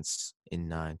offense in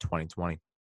 2020.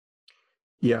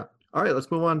 Yeah. All right,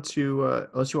 let's move on to,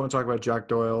 unless you want to talk about Jack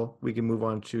Doyle, we can move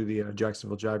on to the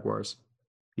Jacksonville Jaguars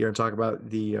here and talk about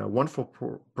the wonderful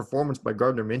performance by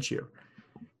Gardner Minshew.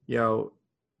 You know,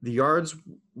 the yards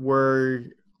were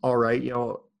all right,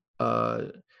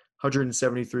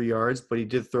 173 yards, but he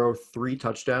did throw 3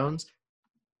 touchdowns.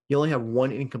 He only had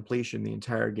 1 incompletion the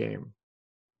entire game.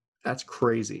 That's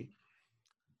crazy.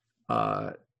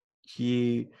 Uh,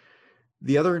 he,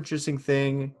 the other interesting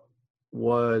thing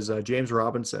was James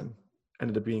Robinson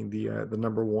ended up being the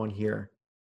number 1 here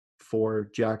for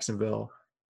Jacksonville.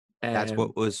 That's And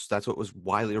what was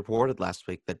widely reported last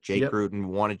week, that Jake yep, Gruden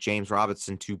wanted James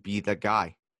Robinson to be the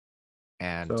guy.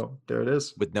 And so there it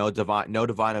is. with no Divine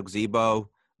Ogzebo,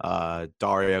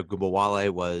 Dario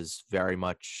Gubawale was very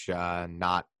much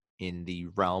not in the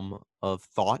realm of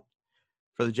thought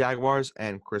for the Jaguars,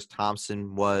 and Chris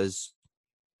Thompson was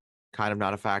kind of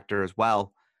not a factor as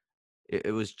well.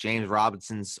 It was James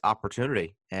Robinson's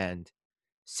opportunity, and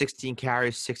 16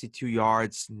 carries, 62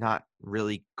 yards, not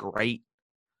really great.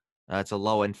 It's a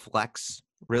low end flex,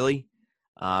 really.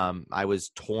 I was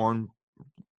torn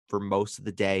for most of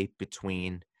the day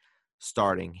between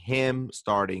starting him,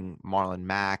 starting Marlon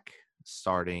Mack,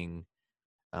 starting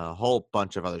a whole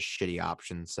bunch of other shitty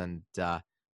options. And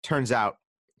turns out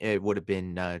it would have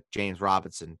been James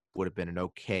Robinson would have been an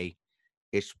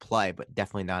okay-ish play, but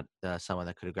definitely not someone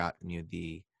that could have gotten you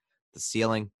the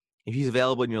ceiling. If he's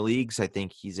available in your leagues, I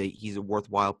think he's a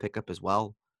worthwhile pickup as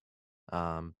well.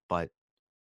 But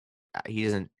he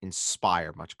doesn't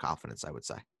inspire much confidence, I would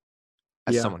say,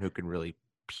 as Yeah. someone who can really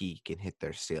peak and hit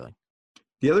their ceiling.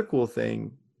 The other cool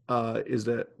thing is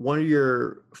that one of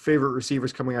your favorite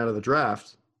receivers coming out of the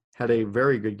draft had a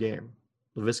very good game,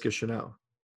 Laviska Shenault.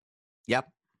 Yep.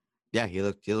 Yeah, he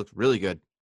looked really good.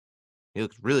 He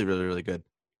looked really, really, really good.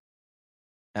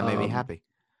 That made me Um, happy.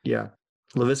 yeah,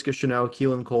 Laviska Shenault,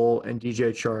 Keelan Cole, and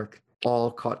DJ Chark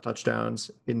all caught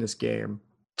touchdowns in this game.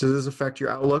 Does this affect your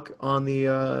outlook on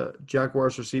the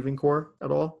Jaguars receiving core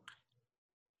at all?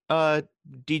 Uh,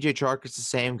 DJ Chark is the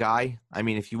same guy. I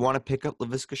mean, if you want to pick up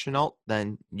Laviska Shenault,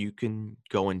 then you can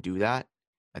go and do that.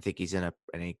 I think he's in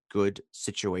a good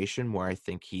situation where I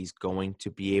think he's going to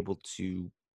be able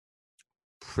to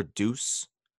produce,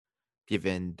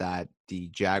 given that the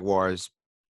Jaguars.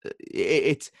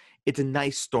 It's a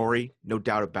nice story, no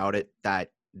doubt about it,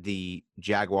 that the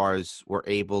Jaguars were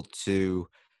able to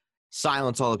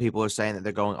silence all the people who are saying that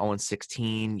they're going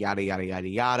 0-16, yada yada yada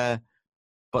yada.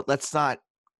 But let's not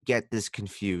get this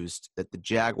confused that the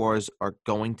Jaguars are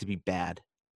going to be bad,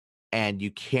 and you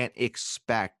can't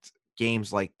expect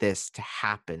games like this to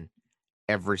happen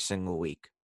every single week.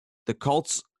 The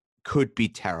Colts could be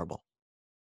terrible,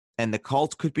 and the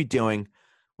Colts could be doing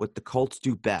what the Colts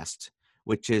do best,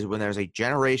 which is when there's a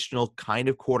generational kind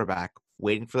of quarterback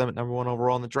waiting for them at number 1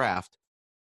 overall in the draft,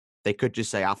 they could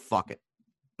just say, "Ah, fuck it.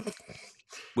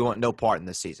 We want no part in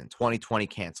this season. 2020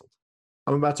 canceled."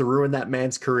 I'm about to ruin that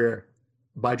man's career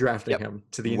by drafting Yep. him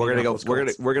to the We're gonna go.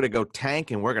 Indianapolis Colts. We're gonna go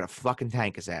tank, and we're gonna fucking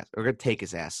tank his ass. We're gonna take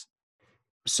his ass.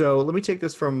 So let me take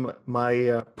this from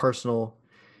my personal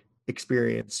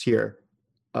experience here.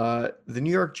 The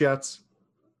New York Jets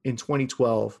in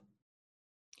 2012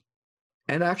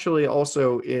 And actually,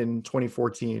 also in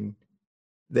 2014,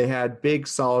 they had big,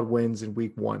 solid wins in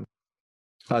week one.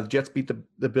 The Jets beat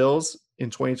the Bills in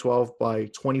 2012 by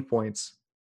 20 points,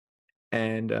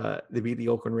 and they beat the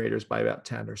Oakland Raiders by about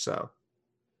 10 or so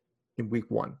in week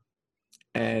one.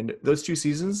 And those two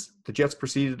seasons, the Jets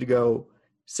proceeded to go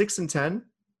 6-10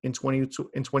 in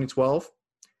 2012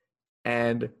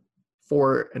 and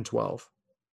 4-12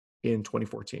 in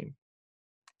 2014.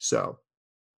 So,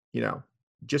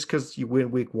 just because you win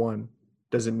week one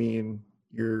doesn't mean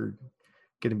you're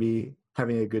going to be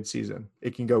having a good season.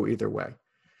 It can go either way.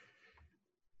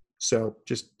 So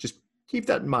just keep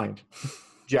that in mind,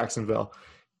 Jacksonville,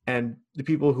 and the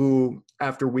people who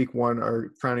after week one are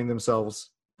crowning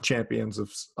themselves champions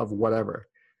of whatever,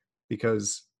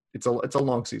 because it's a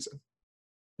long season.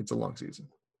 It's a long season.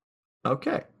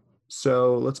 Okay,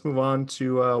 so let's move on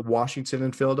to Washington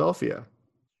and Philadelphia.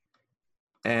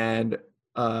 And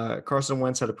Carson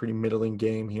Wentz had a pretty middling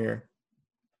game here.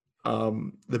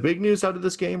 The big news out of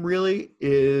this game really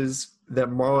is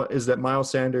that Miles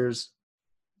Sanders.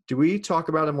 Did we talk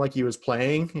about him like he was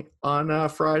playing on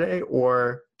Friday,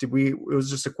 or did we? It was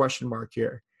just a question mark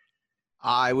here.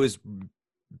 I was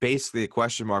basically a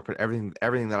question mark, but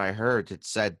everything that I heard, it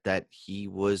said that he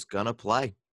was gonna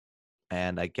play,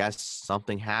 and I guess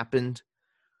something happened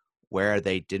where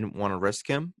they didn't want to risk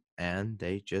him, and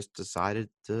they just decided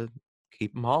to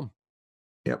keep him home.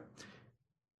 Yep.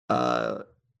 I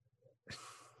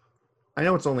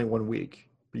know it's only 1 week,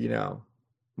 but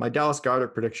my Dallas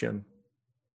Goedert prediction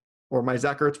or my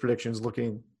Zach Ertz prediction is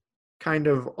looking kind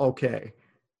of okay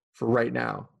for right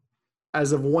now,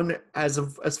 as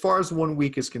far as 1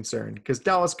 week is concerned, because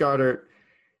Dallas Goedert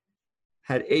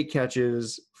had 8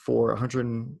 catches for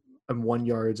 101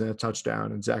 yards and a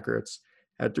touchdown, and Zach Ertz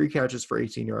had 3 catches for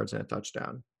 18 yards and a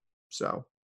touchdown. So,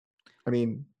 I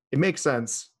mean, it makes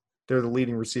sense. They're the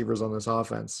leading receivers on this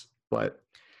offense, but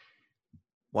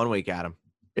 1 week, Adam.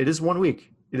 It is 1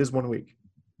 week.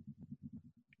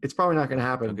 It's probably not going to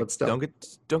happen, but still.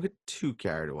 Don't get too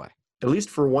carried away. At least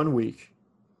for 1 week,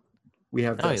 we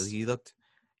have this. He looked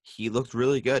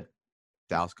really good,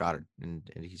 Dallas Goedert, and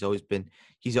he's always been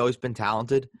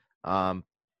talented.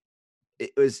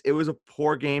 It was a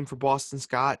poor game for Boston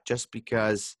Scott just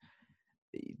because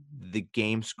the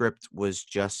game script was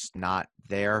just not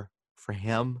there for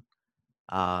him.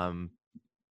 And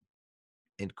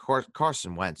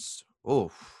Carson Wentz,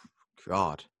 oh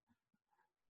God,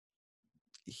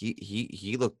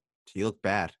 he looked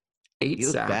bad. 8 he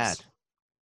looked sacks. Bad.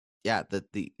 Yeah,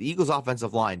 the Eagles'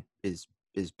 offensive line is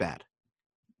bad.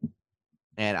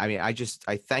 And I mean, I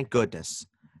thank goodness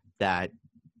that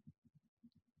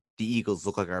the Eagles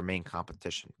look like our main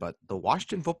competition, but the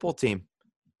Washington football team,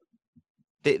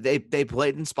 they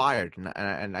played inspired,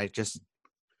 and I just,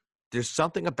 there's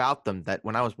something about them that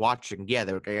when I was watching, yeah,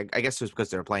 I guess it was because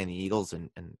they were playing the Eagles and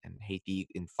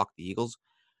fuck the Eagles,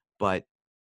 but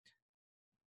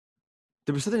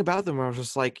there was something about them where I was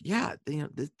just like, yeah,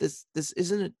 this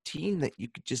isn't a team that you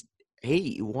could just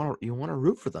hate. You want to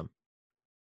root for them.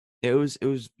 It was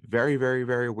very, very,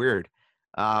 very weird.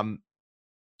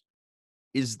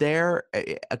 Is there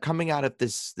coming out of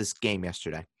this game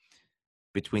yesterday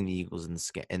between the Eagles and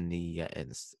the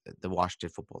Washington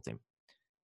football team?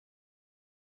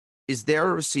 Is there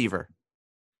a receiver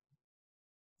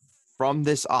from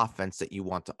this offense that you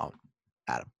want to own,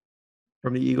 Adam?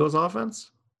 From the Eagles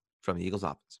offense? From the Eagles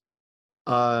offense.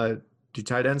 Do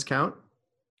tight ends count?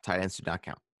 Tight ends do not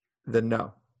count. Then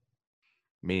no.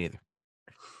 Me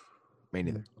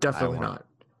neither. Definitely not.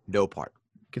 No part.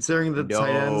 Considering the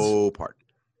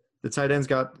tight ends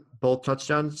got both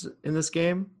touchdowns in this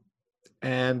game,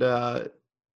 and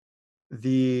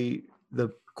the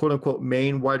quote unquote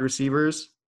main wide receivers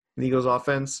in the Eagles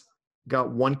offense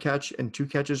got 1 catch and 2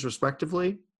 catches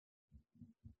respectively.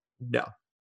 No.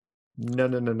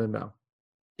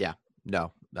 Yeah,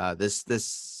 no.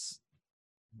 This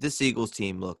Eagles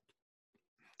team looked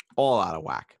all out of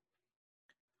whack.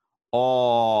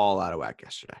 All out of whack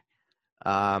yesterday.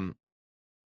 The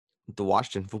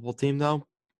Washington football team, though,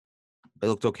 it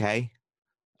looked okay.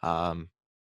 Peyton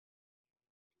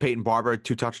Barber,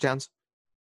 2 touchdowns.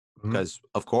 Because,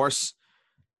 of course,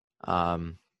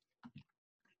 Dwayne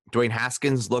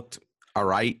Haskins looked all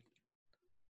right,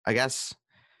 I guess.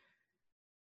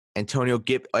 Antonio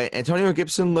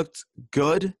Gibson looked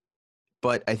good,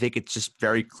 but I think it's just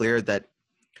very clear that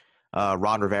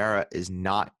Ron Rivera is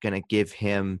not going to give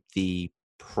him the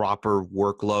proper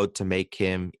workload to make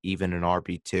him even an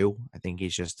RB2. I think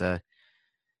he's just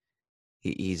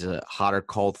he's a hot or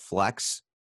cold flex,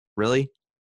 really.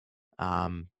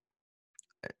 Terry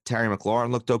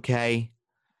McLaurin looked okay.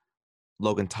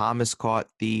 Logan Thomas caught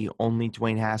the only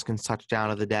Dwayne Haskins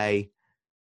touchdown of the day.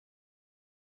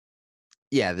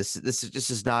 Yeah, this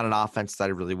is not an offense that I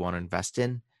really want to invest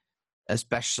in,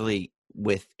 especially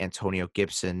with Antonio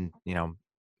Gibson.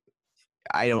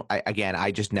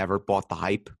 I just never bought the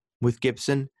hype with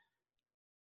Gibson.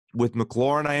 With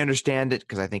McLaurin, I understand it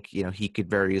because I think he could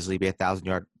very easily be a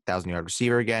 1,000-yard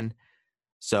receiver again.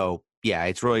 So yeah,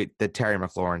 it's really the Terry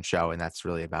McLaurin show, and that's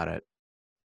really about it.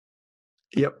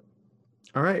 Yep.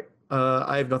 All right.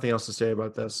 I have nothing else to say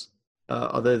about this,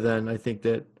 other than I think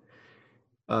that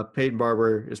Peyton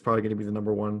Barber is probably going to be the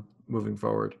number one moving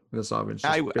forward in this offense.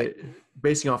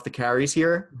 Basing off the carries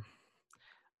here,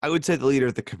 I would say the leader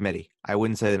of the committee. I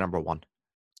wouldn't say the number one.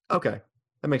 Okay,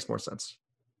 that makes more sense.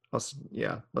 Let's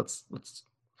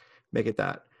make it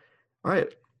that. All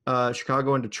right.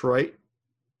 Chicago and Detroit.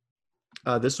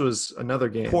 This was another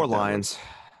game. Poor Lions.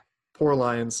 Poor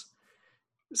Lions.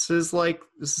 This is the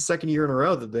second year in a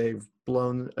row that they've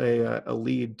blown a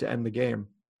lead to end the game.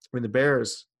 I mean, the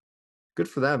Bears, good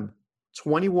for them.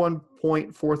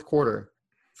 21-point fourth quarter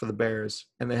for the Bears,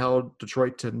 and they held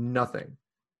Detroit to nothing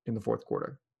in the fourth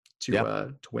quarter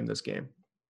to win this game.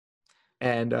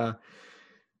 And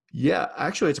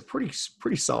actually, it's a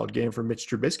pretty solid game for Mitch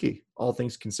Trubisky, all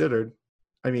things considered.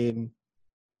 I mean,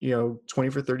 20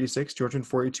 for 36,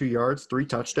 242 yards, 3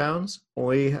 touchdowns,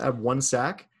 only have 1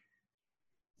 sack.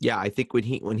 Yeah, I think when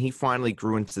he finally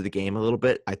grew into the game a little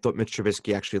bit, I thought Mitch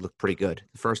Trubisky actually looked pretty good.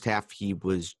 The first half, he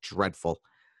was dreadful.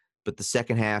 But the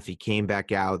second half, he came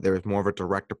back out. There was more of a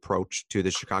direct approach to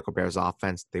the Chicago Bears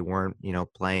offense. They weren't,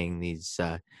 playing these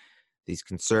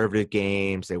conservative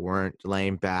games. They weren't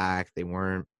laying back. They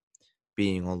weren't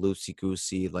being all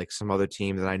loosey-goosey like some other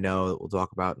team that I know that we'll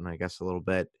talk about in, I guess, a little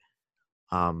bit.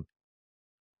 I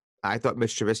thought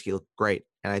Mitch Trubisky looked great.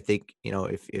 And I think,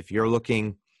 if you're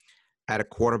looking at a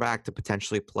quarterback to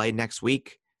potentially play next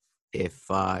week, if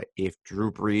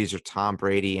Drew Brees or Tom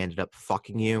Brady ended up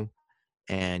fucking you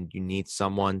and you need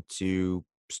someone to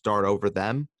start over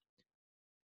them,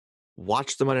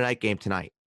 watch the Monday night game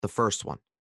tonight, the first one,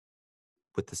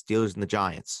 with the Steelers and the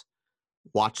Giants.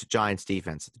 Watch the Giants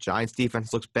defense. If the Giants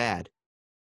defense looks bad,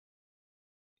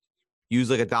 use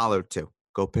like $1 or $2.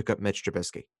 Go pick up Mitch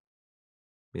Trubisky,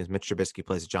 because Mitch Trubisky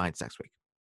plays the Giants next week.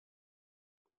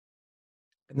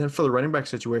 And then for the running back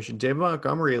situation, David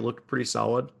Montgomery looked pretty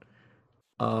solid.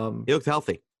 He looked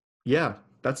healthy. Yeah,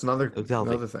 that's another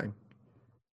thing.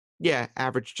 Yeah,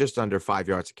 average just under 5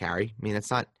 yards a carry. I mean,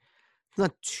 it's not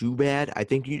too bad. I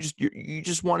think you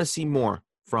just want to see more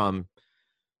from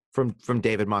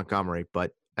David Montgomery,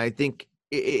 but I think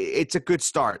it's a good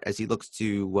start as he looks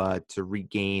to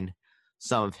regain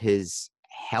some of his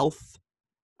health.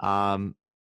 And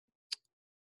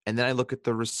then I look at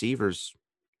the receivers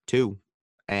too,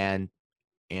 and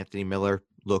Anthony Miller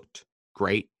looked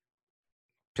great,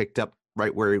 picked up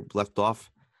right where he left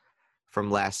off from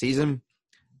last season.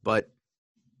 But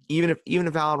even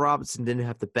if Allen Robinson didn't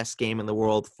have the best game in the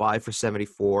world, 5 for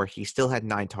 74, he still had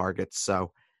 9 targets.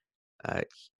 So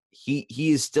he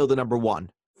is still the number one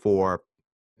for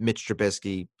Mitch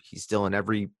Trubisky. He's still in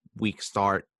every week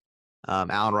start.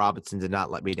 Allen Robinson did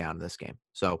not let me down in this game.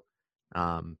 So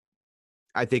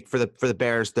I think for the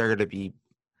Bears, they're going to be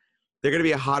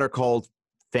a hot or cold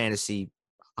fantasy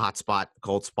hot spot,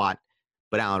 cold spot,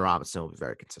 but Allen Robinson will be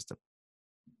very consistent.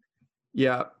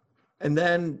 Yeah. And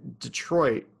then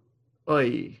Detroit,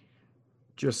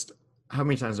 just how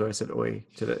many times have I said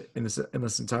in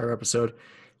this entire episode?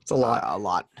 It's a lot. A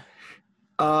lot.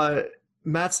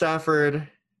 Matt Stafford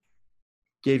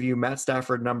gave you Matt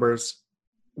Stafford numbers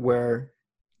where,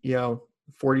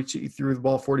 42, he threw the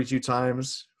ball 42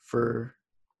 times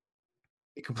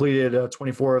he completed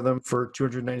 24 of them for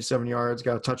 297 yards,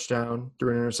 got a touchdown,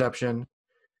 threw an interception.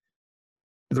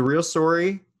 The real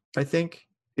story, I think,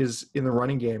 is in the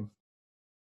running game.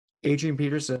 Adrian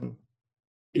Peterson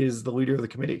is the leader of the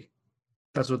committee.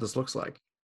 That's what this looks like.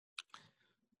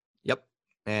 Yep.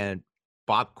 And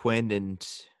Bob Quinn and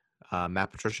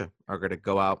Matt Patricia are going to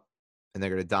go out and they're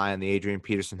going to die on the Adrian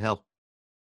Peterson hill.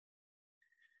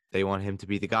 They want him to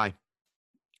be the guy.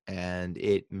 And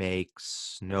it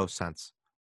makes no sense.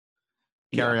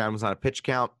 Carry-on was on a pitch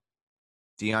count.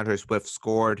 DeAndre Swift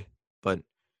scored, but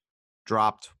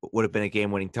dropped what would have been a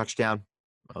game-winning touchdown.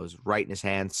 It was right in his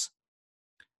hands.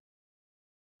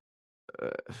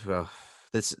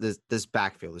 This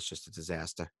backfield is just a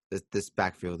disaster. This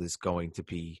backfield is going to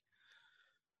be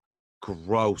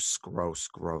gross.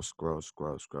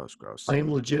 I am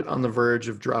legit on the verge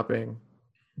of dropping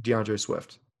DeAndre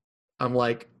Swift. I'm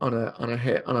like on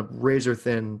a razor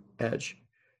thin edge.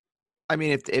 I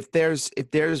mean, if there's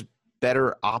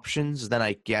better options, then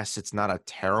I guess it's not a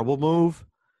terrible move.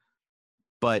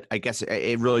 But I guess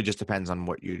it really just depends on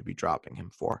what you'd be dropping him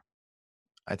for.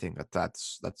 I think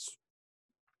that's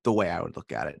the way I would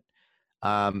look at it.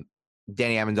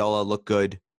 Danny Amendola looked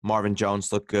good. Marvin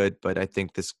Jones looked good, but I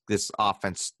think this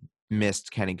offense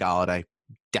missed Kenny Golladay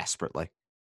desperately.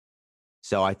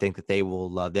 So I think that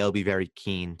they'll be very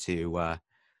keen to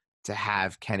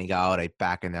have Kenny Golladay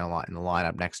back in the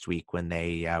lineup next week when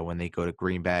they go to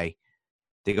Green Bay.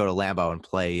 They go to Lambeau and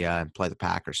play the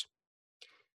Packers.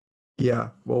 Yeah,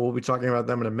 well, we'll be talking about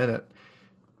them in a minute,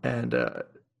 and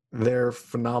their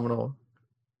phenomenal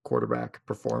quarterback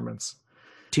performance.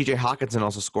 T.J. Hockenson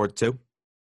also scored 2.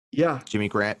 Yeah, Jimmy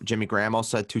Graham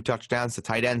also had 2 touchdowns. The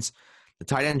tight ends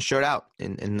showed out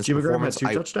in this Jimmy Graham had performance. 2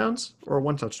 touchdowns or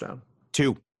 1 touchdown?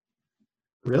 2.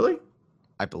 Really?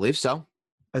 I believe so.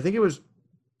 I think it was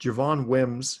Javon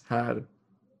Wims had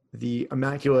the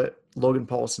immaculate Logan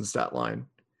Paulson stat line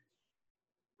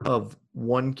of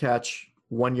 1 catch,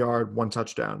 1 yard, 1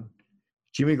 touchdown.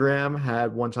 Jimmy Graham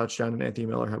had 1 touchdown and Anthony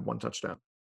Miller had 1 touchdown.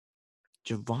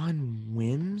 Javon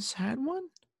Wims had 1?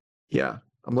 Yeah.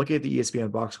 I'm looking at the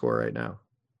ESPN box score right now.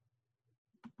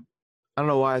 I don't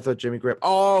know why I thought Jimmy Graham.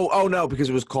 Oh no, because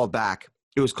it was called back.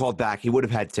 It was called back. He would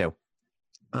have had 2.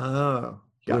 Oh,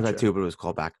 He would gotcha. have had 2, but it was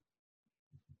called back.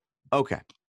 Okay.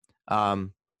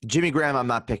 Jimmy Graham, I'm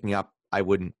not picking up. I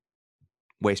wouldn't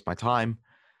waste my time.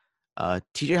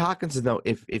 T.J. Hockenson, though,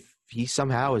 if he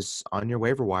somehow is on your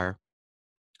waiver wire,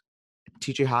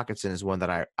 T.J. Hockenson is one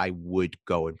that I would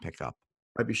go and pick up.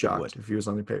 I'd be shocked if he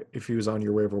was on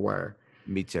your waiver wire.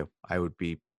 Me too. I would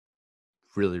be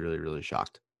really, really, really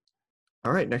shocked.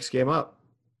 All right, next game up.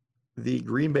 The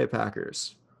Green Bay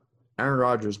Packers. Aaron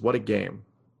Rodgers, what a game.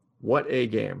 What a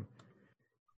game.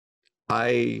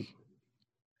 I'm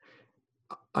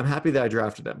happy that I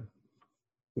drafted him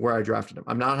where I drafted him.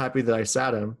 I'm not happy that I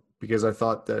sat him because I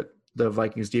thought that the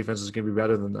Vikings defense was going to be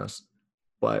better than this.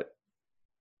 But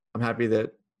I'm happy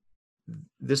that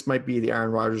this might be the Aaron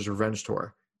Rodgers revenge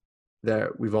tour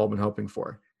that we've all been hoping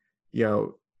for.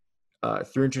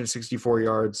 364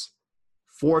 yards,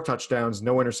 4 touchdowns,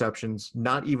 no interceptions,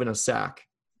 not even a sack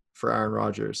for Aaron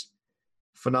Rodgers.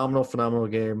 Phenomenal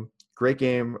game. Great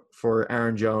game for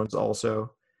Aaron Jones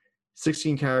also.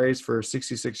 16 carries for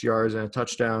 66 yards and a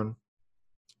touchdown.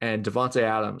 And Davante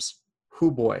Adams,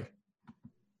 whoo boy.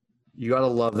 You got to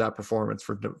love that performance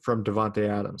from Davante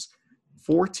Adams.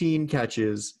 14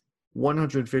 catches,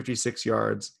 156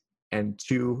 yards, and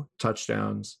 2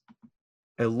 touchdowns.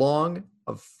 A long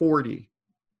of 40,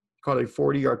 called a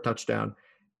 40-yard touchdown,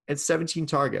 and 17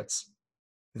 targets.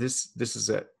 This is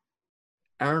it.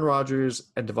 Aaron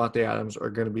Rodgers and Davante Adams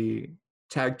are going to be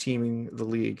tag teaming the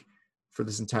league for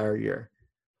this entire year.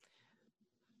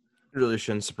 It really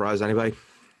shouldn't surprise anybody.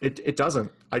 It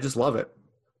doesn't. I just love it.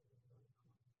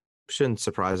 Shouldn't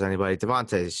surprise anybody.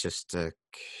 Davante is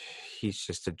he's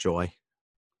just a joy.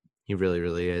 He really,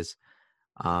 really is.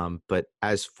 But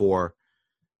as for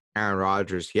Aaron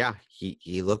Rodgers, yeah,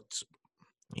 he looked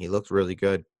really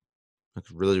good.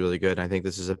 Looks really, really good. I think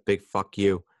this is a big fuck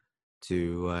you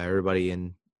to everybody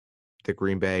in the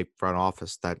Green Bay front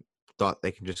office that thought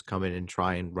they can just come in and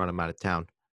try and run him out of town,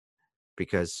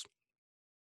 because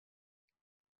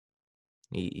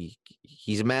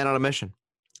he's a man on a mission,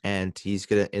 and he's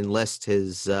gonna enlist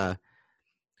his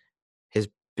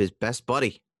best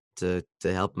buddy to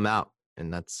help him out,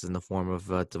 and that's in the form of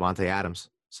Davante Adams.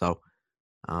 So,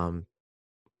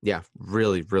 yeah,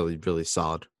 really, really, really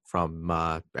solid from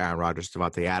Aaron Rodgers,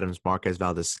 Davante Adams. Marquez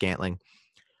Valdes-Scantling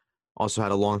also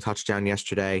had a long touchdown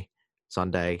yesterday,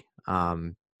 Sunday.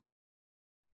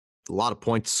 A lot of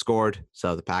points scored,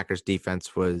 so the Packers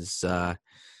defense was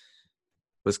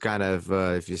kind of,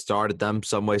 if you started them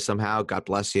some way, somehow, God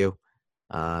bless you.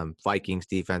 Vikings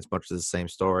defense, much of the same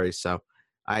story. So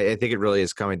I think it really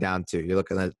is coming down to, you're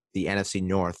looking at the NFC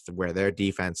North, where their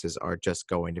defenses are just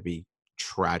going to be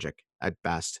tragic at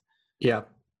best. Yeah.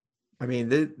 I mean,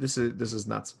 this is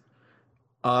nuts.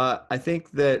 I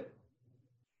think that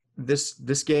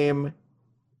this game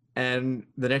and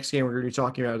the next game we're going to be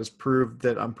talking about has proved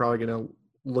that I'm probably going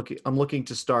to I'm looking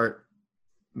to start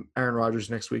Aaron Rodgers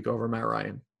next week over Matt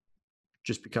Ryan,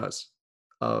 just because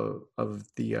of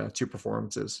the 2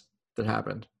 performances that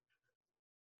happened.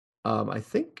 I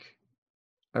think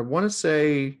I want to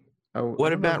say. What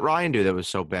did Matt Ryan do that was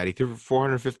so bad? He threw for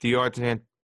 450 yards and had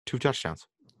 2 touchdowns.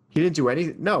 He didn't do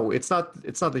anything. No, it's not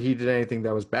that he did anything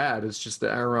that was bad. It's just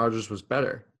that Aaron Rodgers was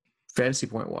better, fantasy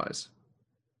point wise.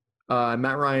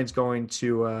 Matt Ryan's going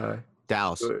to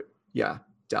Dallas.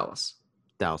 Dallas.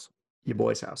 Your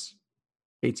boy's house.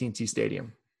 AT&T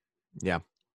Stadium. Yeah.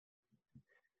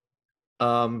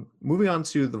 Moving on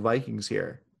to the Vikings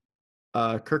here.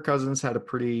 Kirk Cousins had a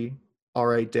pretty all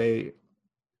right day.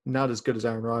 Not as good as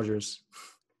Aaron Rodgers,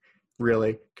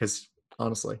 really, because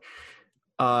honestly,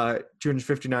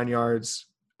 259 yards,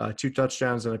 2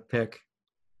 touchdowns, and a pick.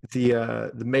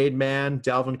 The made man,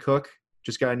 Dalvin Cook,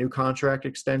 just got a new contract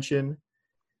extension.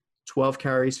 12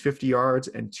 carries, 50 yards,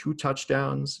 and 2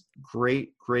 touchdowns.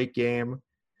 Great game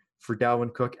for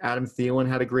Dalvin Cook. Adam Thielen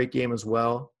had a great game as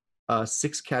well.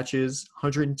 6 catches,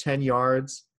 110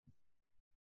 yards,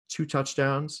 2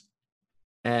 touchdowns.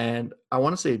 And I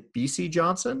want to say BC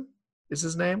Johnson is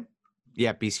his name.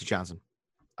 Yeah, BC Johnson.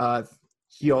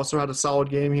 He also had a solid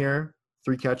game here.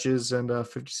 3 catches and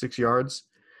 56 yards.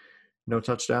 No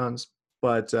touchdowns.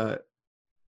 But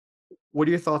what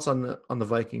are your thoughts on the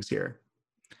Vikings here?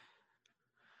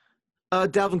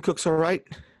 Dalvin Cook's all right.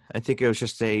 I think it was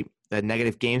just a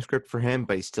negative game script for him,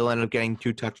 but he still ended up getting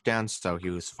 2 touchdowns, so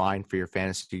he was fine for your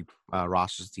fantasy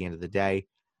rosters at the end of the day.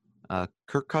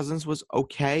 Kirk Cousins was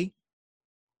okay.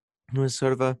 He was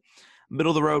sort of a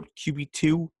middle of the road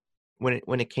QB2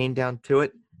 when it came down to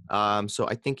it. So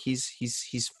I think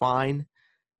he's fine.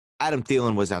 Adam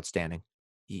Thielen was outstanding.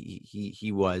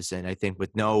 He was, and I think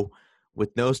with no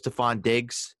Stephon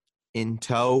Diggs in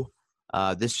tow,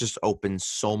 this just opens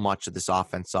so much of this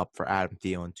offense up for Adam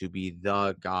Thielen to be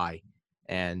the guy.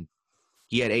 And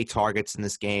he had 8 targets in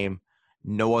this game.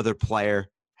 No other player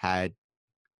had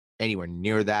anywhere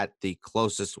near that. The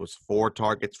closest was 4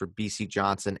 targets for BC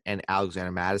Johnson and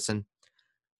Alexander Madison.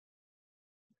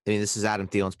 I mean, this is Adam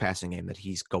Thielen's passing game that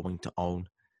he's going to own.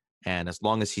 And as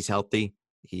long as he's healthy,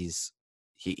 he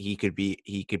could be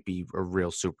a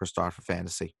real superstar for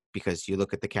fantasy, because you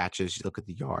look at the catches, you look at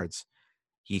the yards,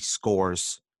 he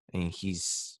scores, and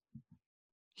he's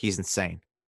insane.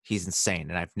 He's insane,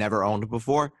 and I've never owned him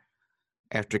before.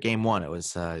 After game 1, it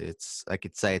was I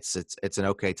could say it's an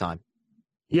okay time.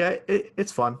 Yeah,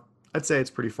 it's fun. I'd say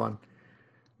it's pretty fun.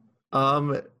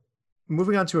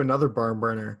 Moving on to another barn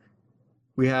burner,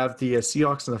 we have the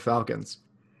Seahawks and the Falcons.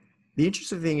 The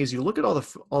interesting thing is, you look at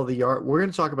all the yard. We're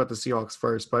going to talk about the Seahawks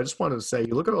first, but I just wanted to say,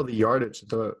 you look at all the yardage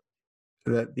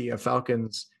that the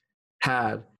Falcons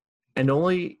had, and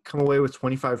only come away with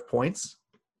 25 points.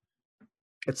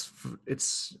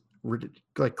 It's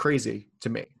like crazy to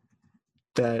me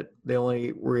that they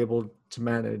only were able to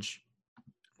manage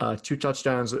 2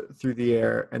 touchdowns through the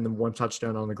air and then 1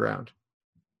 touchdown on the ground.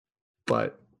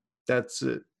 But that's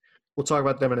it. We'll talk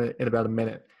about them in about a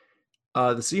minute.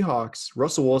 The Seahawks,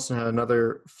 Russell Wilson had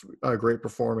another great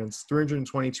performance,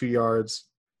 322 yards,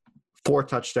 4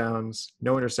 touchdowns,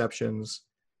 no interceptions,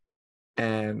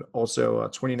 and also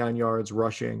 29 yards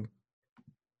rushing.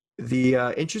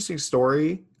 The interesting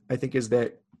story, I think, is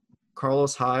that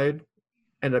Carlos Hyde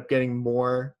ended up getting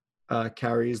more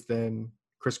carries than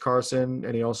Chris Carson,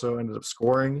 and he also ended up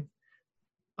scoring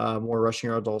more rushing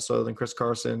yards also than Chris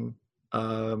Carson.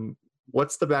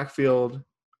 What's the backfield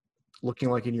looking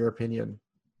like, in your opinion,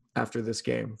 after this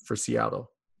game for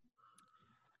Seattle?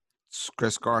 It's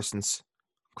Chris Carson's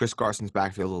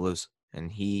backfield to lose,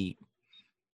 and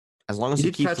as long as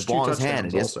he keeps the ball in his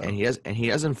hand and he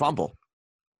doesn't fumble,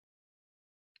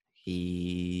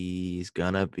 he's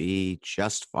gonna be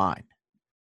just fine.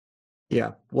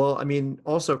 Yeah. Well, I mean,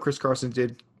 also Chris Carson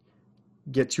did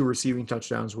get 2 receiving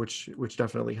touchdowns, which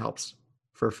definitely helps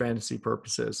for fantasy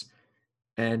purposes.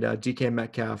 And DK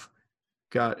Metcalf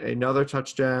got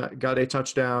a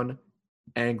touchdown,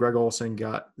 and Greg Olsen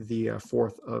got the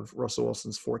 4th of Russell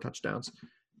Wilson's 4 touchdowns.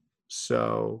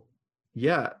 So,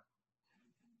 yeah,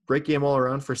 great game all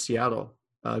around for Seattle.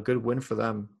 Good win for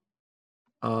them.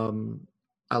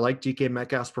 I like DK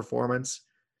Metcalf's performance.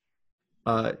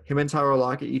 Him and Tyler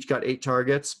Lockett each got 8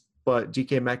 targets, but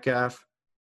DK Metcalf,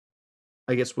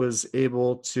 I guess, was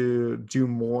able to do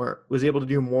more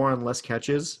on less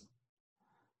catches.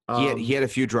 He had a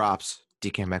few drops,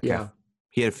 DK Metcalf. Yeah.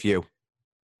 He had a few.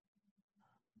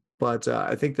 But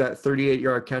I think that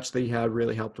 38-yard catch that he had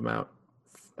really helped him out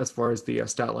as far as the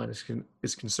stat line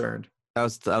is concerned. That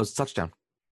was a touchdown.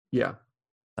 Yeah.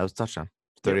 That was a touchdown.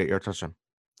 38-yard touchdown.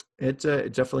 It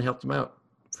definitely helped him out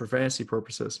for fantasy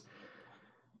purposes.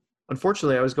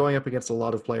 Unfortunately, I was going up against a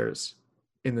lot of players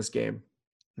in this game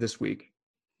this week.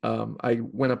 I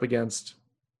went up against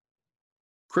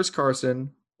Chris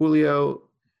Carson, Julio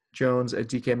Jones, and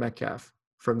DK Metcalf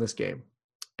from this game,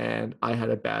 and I had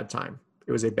a bad time.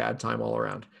 It was a bad time all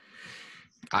around.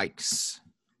 Yikes.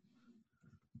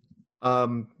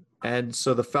 And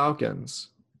so the Falcons,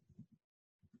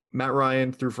 Matt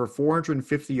Ryan threw for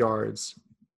 450 yards,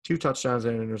 2 touchdowns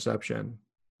and an interception.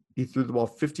 He threw the ball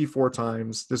 54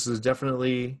 times. This is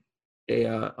definitely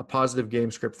a positive game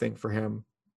script thing for him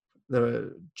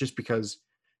just because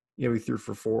he threw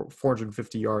for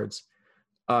 450 yards.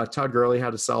 Todd Gurley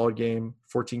had a solid game,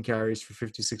 14 carries for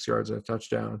 56 yards and a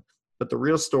touchdown. But the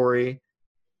real story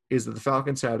is that the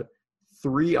Falcons had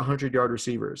 3 100-yard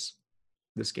receivers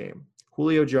this game.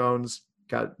 Julio Jones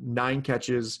got 9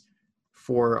 catches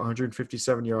for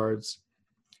 157 yards.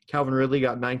 Calvin Ridley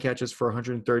got 9 catches for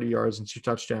 130 yards and 2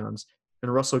 touchdowns.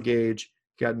 And Russell Gage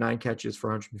got 9 catches for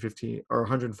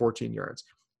 114 yards.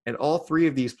 And all 3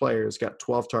 of these players got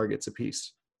 12 targets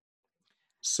apiece.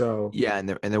 So yeah, and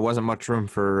there wasn't much room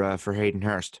for Hayden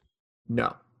Hurst.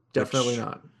 No, definitely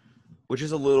not. Which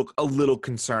is a little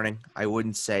concerning. I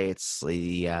wouldn't say it's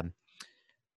the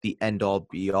end all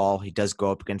be all. He does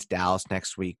go up against Dallas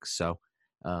next week, so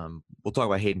we'll talk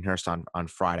about Hayden Hurst on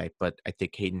Friday. But I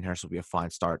think Hayden Hurst will be a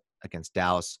fine start against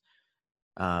Dallas.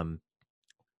 Julio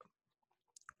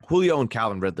and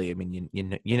Calvin Ridley. I mean,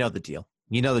 you know the deal.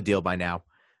 You know the deal by now.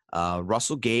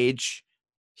 Russell Gage.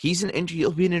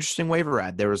 He'll be an interesting waiver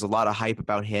ad. There was a lot of hype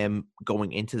about him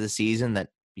going into the season that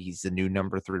he's the new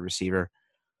number 3 receiver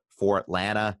for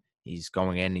Atlanta. He's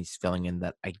going in, he's filling in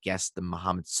that, I guess, the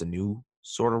Mohamed Sanu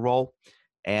sort of role.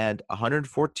 And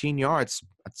 114 yards.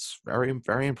 That's very,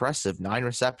 very impressive. 9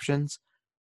 receptions.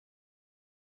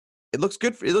 It looks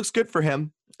good for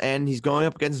him. And he's going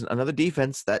up against another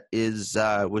defense that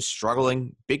was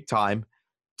struggling big time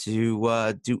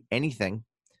to do anything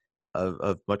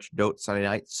of much note Sunday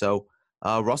night. So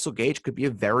Russell Gage could be a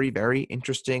very, very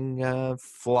interesting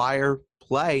flyer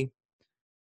play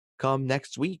come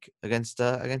next week against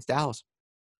Dallas.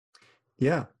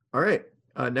 Yeah. All right.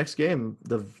 Next game,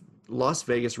 the Las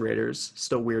Vegas Raiders,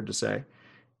 still weird to say,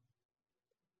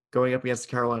 going up against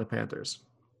the Carolina Panthers.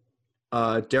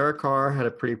 Derek Carr had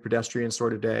a pretty pedestrian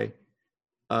sort of day.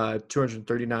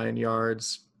 239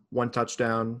 yards, 1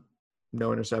 touchdown,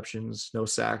 no interceptions, no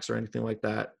sacks or anything like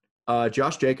that.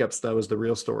 Josh Jacobs, that was the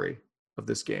real story of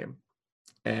this game.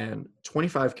 And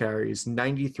 25 carries,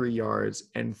 93 yards,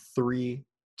 and 3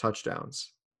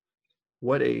 touchdowns.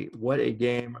 What a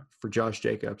game for Josh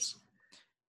Jacobs.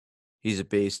 He's a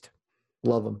beast.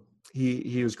 Love him.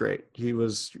 He was great. He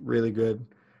was really good.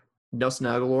 Nelson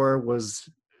Aguilar was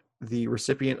the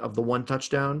recipient of the 1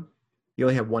 touchdown. He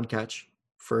only had 1 catch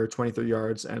for 23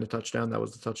 yards and a touchdown. That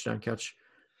was the touchdown catch.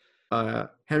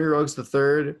 Henry Ruggs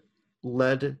III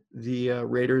led the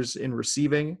Raiders in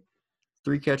receiving.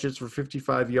 3 catches for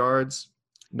 55 yards,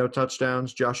 no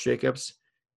touchdowns. Josh Jacobs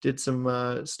did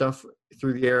some stuff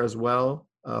through the air as well.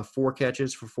 4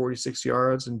 catches for 46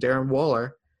 yards. And Darren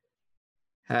Waller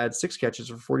had 6 catches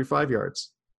for 45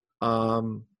 yards.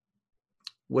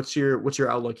 What's your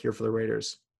outlook here for the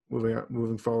Raiders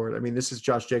moving forward? I mean, this is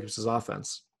Josh Jacobs'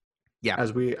 offense. Yeah.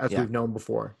 As we've known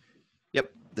before.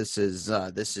 Yep. This is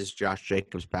Josh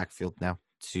Jacobs' backfield now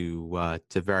to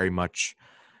very much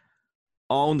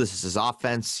own. This is his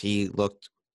offense. He looked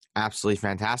absolutely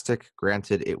fantastic.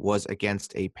 Granted, it was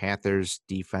against a Panthers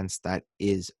defense that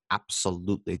is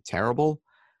absolutely terrible.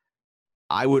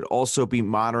 I would also be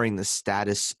monitoring the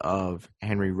status of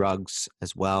Henry Ruggs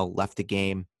as well. Left the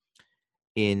game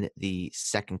in the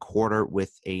second quarter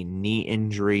with a knee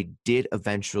injury. Did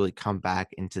eventually come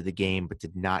back into the game, but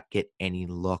did not get any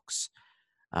looks.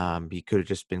 He could have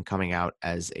just been coming out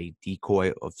as a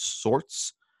decoy of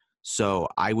sorts. So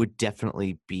I would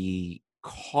definitely be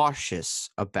cautious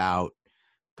about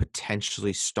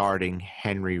potentially starting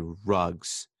Henry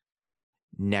Ruggs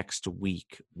next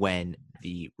week when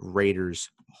the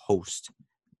Raiders host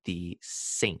the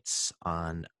Saints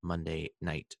on Monday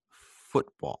Night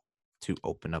Football to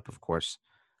open up, of course,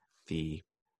 the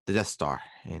Death Star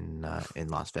in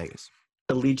Las Vegas.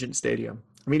 Allegiant Stadium.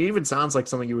 I mean, it even sounds like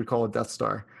something you would call a Death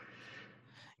Star.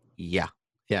 Yeah,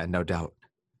 no doubt.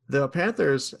 The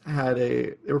Panthers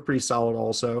they were pretty solid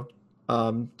also.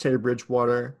 Teddy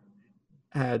Bridgewater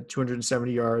had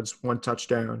 270 yards, 1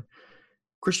 touchdown.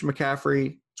 Christian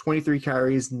McCaffrey, 23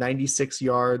 carries, 96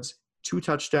 yards, 2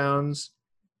 touchdowns.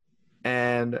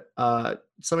 And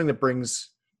something that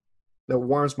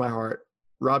warms my heart,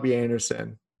 Robbie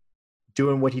Anderson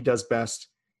doing what he does best.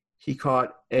 He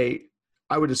caught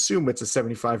I would assume it's a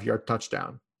 75-yard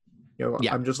touchdown. Yeah.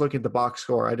 I'm just looking at the box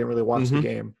score. I didn't really watch the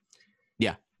game.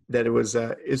 Yeah. That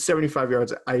it's 75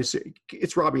 yards.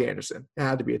 It's Robbie Anderson. It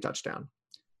had to be a touchdown.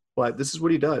 But this is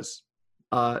what he does.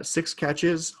 6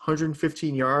 catches,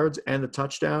 115 yards, and a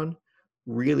touchdown.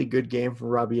 Really good game from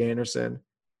Robbie Anderson.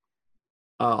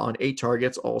 On 8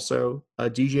 targets also.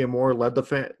 DJ Moore led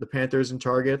the Panthers in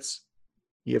targets.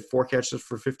 He had 4 catches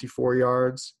for 54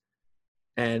 yards.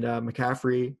 And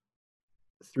McCaffrey,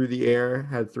 through the air,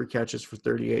 had 3 catches for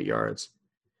 38 yards.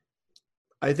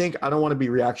 I think I don't want to be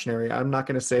reactionary. I'm not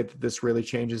going to say that this really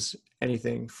changes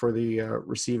anything for the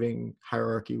receiving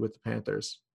hierarchy with the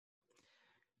Panthers.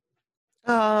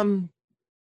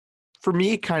 For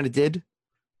me, it kind of did.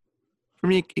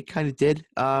 It kind of did.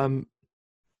 Only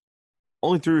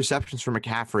 3 receptions for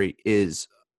McCaffrey is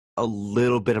a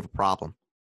little bit of a problem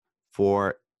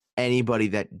for anybody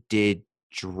that did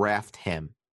draft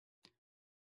him.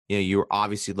 You know, you were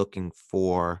obviously looking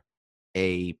for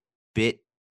a bit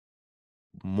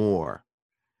more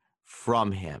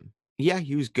from him. Yeah,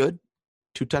 he was good.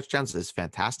 2 touchdowns is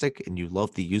fantastic, and you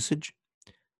love the usage.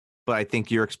 But I think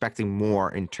you're expecting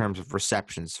more in terms of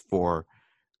receptions for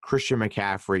Christian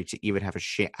McCaffrey to even have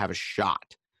a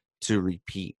shot to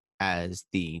repeat as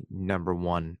the number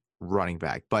 1 running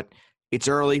back. But it's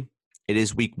early. It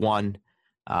is week 1.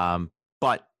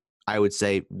 But I would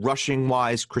say rushing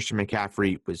wise, Christian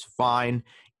McCaffrey was fine.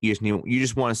 You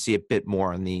just want to see a bit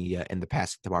more in the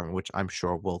passing department, which I'm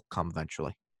sure will come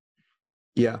eventually.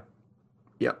 Yeah.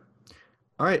 Yeah.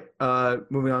 All right.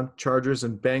 Moving on. Chargers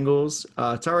and Bengals.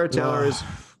 Tyrod Taylor is.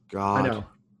 God. I know.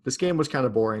 This game was kind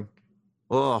of boring.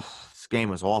 Oh, this game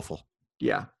was awful.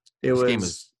 Yeah. This game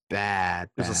was bad.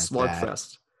 It was a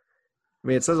slugfest. I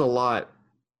mean, it says a lot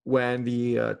when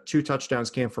the 2 touchdowns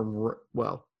came from,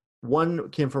 one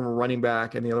came from a running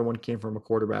back and the other one came from a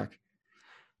quarterback.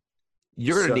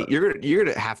 You're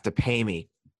gonna have to pay me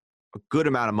a good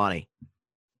amount of money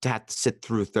to have to sit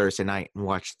through Thursday night and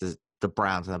watch the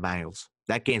Browns and the Bengals.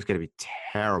 That game's gonna be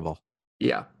terrible.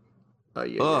 Yeah.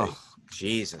 Oh,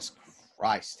 Jesus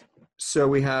Christ. So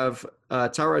we have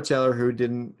Tyrod Taylor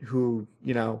who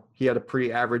he had a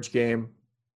pretty average game.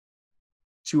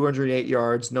 208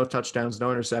 yards, no touchdowns, no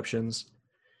interceptions.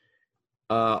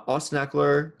 Austin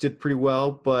Eckler did pretty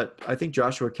well, but I think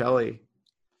Joshua Kelly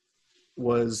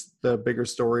was the bigger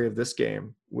story of this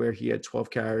game, where he had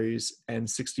 12 carries and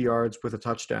 60 yards with a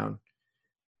touchdown.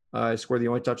 He scored the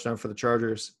only touchdown for the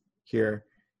Chargers here.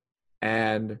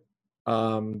 And,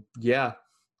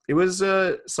 it was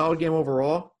a solid game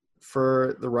overall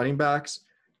for the running backs.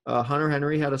 Hunter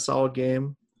Henry had a solid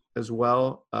game as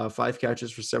well, 5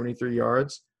 catches for 73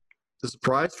 yards. The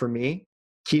surprise for me,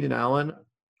 Keenan Allen,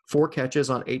 4 catches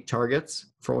on 8 targets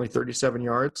for only 37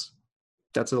 yards.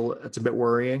 That's a bit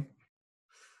worrying.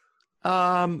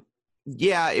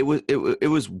 Yeah, it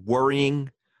was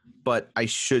worrying, but I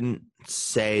shouldn't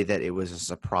say that it was a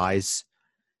surprise,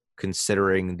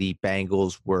 considering the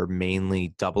Bengals were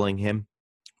mainly doubling him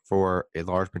for a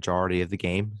large majority of the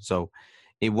game. So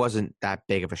it wasn't that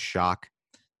big of a shock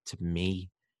to me.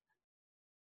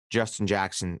 Justin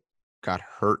Jackson got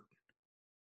hurt.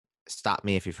 Stop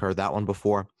me if you've heard that one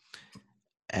before.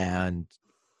 And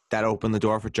that opened the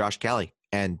door for Josh Kelly.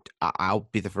 And I'll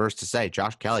be the first to say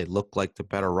Josh Kelly looked like the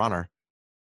better runner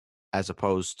as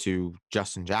opposed to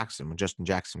Justin Jackson when Justin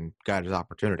Jackson got his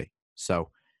opportunity. So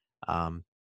I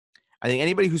think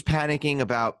anybody who's panicking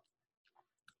about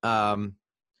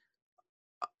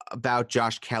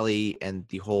Josh Kelly and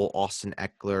the whole Austin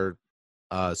Eckler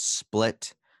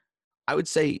split, I would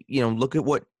say, look at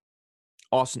what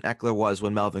Austin Eckler was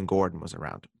when Melvin Gordon was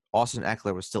around. Austin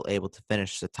Eckler was still able to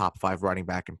finish the top 5 running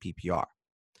back in PPR.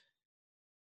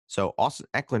 So Austin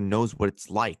Eckler knows what it's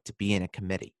like to be in a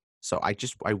committee. So I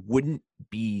wouldn't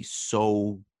be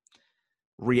so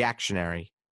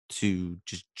reactionary to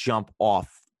just jump off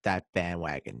that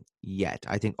bandwagon yet.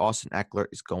 I think Austin Eckler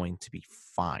is going to be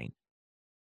fine,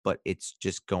 but it's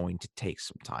just going to take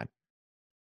some time.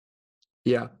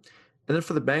 Yeah. And then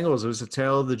for the Bengals, it was a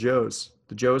tale of the Joes.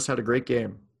 The Joes had a great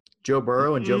game. Joe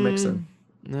Burrow and Joe Mixon.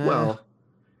 Joe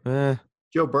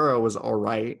Burrow was all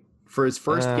right. For his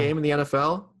first game in the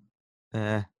NFL?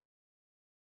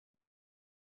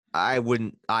 I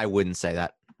wouldn't say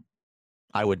that.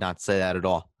 I would not say that at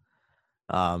all.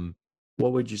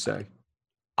 What would you say?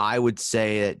 I would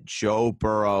say that Joe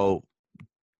Burrow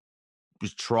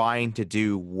was trying to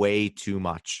do way too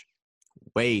much.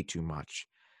 Way too much.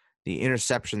 The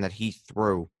interception that he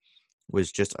threw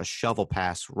was just a shovel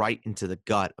pass right into the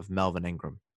gut of Melvin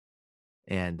Ingram.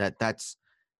 And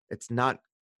it's not,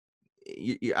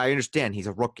 I understand he's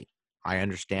a rookie. I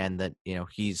understand that,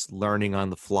 he's learning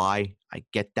on the fly. I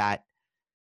get that.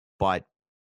 But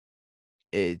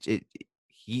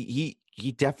he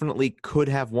definitely could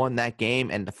have won that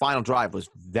game. And the final drive was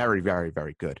very, very,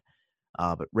 very good.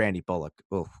 But Randy Bullock,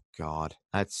 oh God,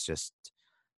 that's just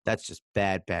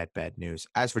bad, bad, bad news.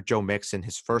 As for Joe Mixon,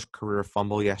 his first career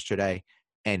fumble yesterday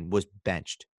and was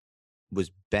benched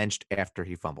after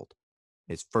he fumbled.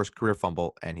 His first career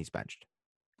fumble, and he's benched.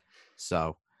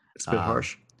 So it's a bit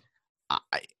harsh.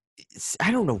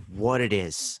 I don't know what it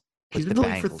is. He's been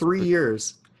doing it for 3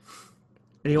 years.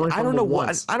 And he only I don't know fumbled what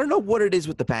once. I don't know what it is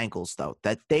with the Bengals though,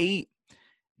 that they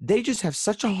just have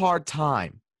such a hard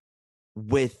time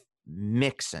with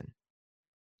Mixon,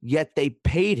 yet they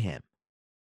paid him.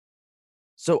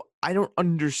 So I don't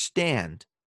understand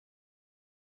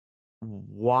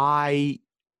why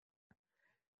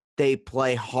they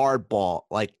play hardball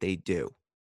like they do.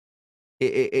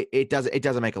 It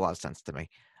doesn't make a lot of sense to me.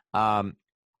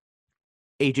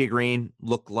 AJ Green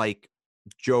looked like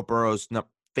Joe Burrow's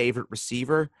favorite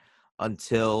receiver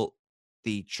until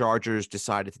the Chargers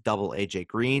decided to double AJ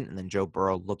Green, and then Joe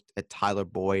Burrow looked at Tyler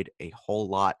Boyd a whole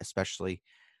lot, especially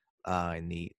in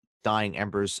the dying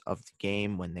embers of the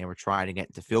game when they were trying to get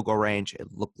into field goal range. It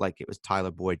looked like it was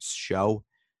Tyler Boyd's show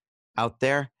out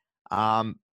there.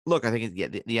 Look, I think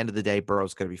at the end of the day,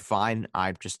 Burrow's going to be fine.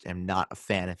 I just am not a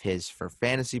fan of his for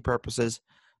fantasy purposes.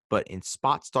 But in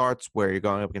spot starts where you're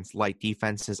going up against light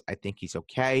defenses, I think he's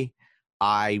okay.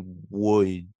 I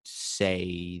would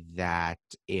say that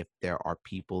if there are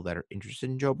people that are interested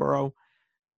in Joe Burrow,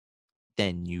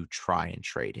 then you try and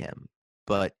trade him.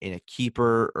 But in a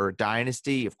keeper or a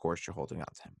dynasty, of course, you're holding on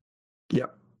to him.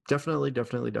 Yep, definitely.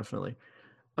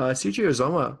 CJ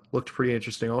Uzomah looked pretty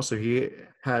interesting also. He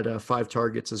had 5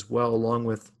 targets as well, along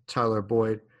with Tyler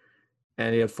Boyd,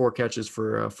 and he had 4 catches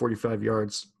for 45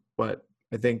 yards. But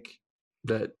I think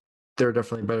that there are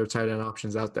definitely better tight end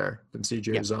options out there than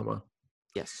CJ Uzomah.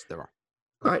 Yes, there are.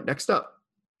 All right, next up,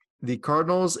 the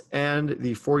Cardinals and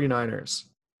the 49ers.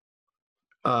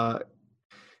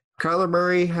 Kyler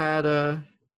Murray had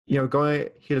he had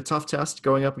a tough test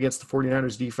going up against the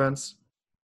 49ers defense.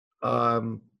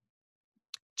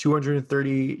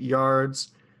 230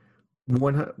 yards,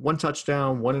 one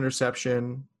touchdown, 1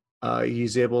 interception.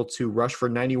 He's able to rush for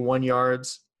 91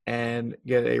 yards and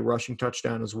get a rushing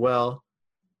touchdown as well.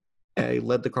 He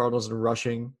led the Cardinals in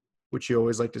rushing, which you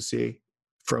always like to see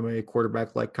from a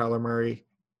quarterback like Kyler Murray.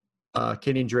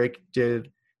 Kenyon Drake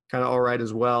did kind of all right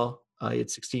as well. He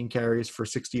had 16 carries for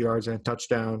 60 yards and a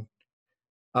touchdown.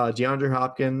 DeAndre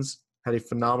Hopkins had a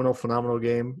phenomenal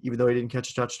game, even though he didn't catch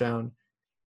a touchdown.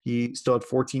 He still had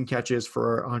 14 catches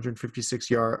for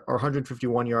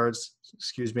 151 yards,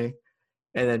 and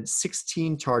then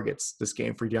 16 targets this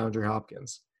game for DeAndre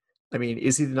Hopkins. I mean,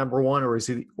 is he the number one, or is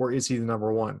he the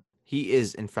number one? He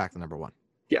is, in fact, the number one.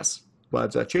 Yes,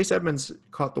 but Chase Edmonds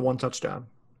caught the 1 touchdown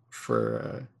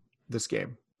for this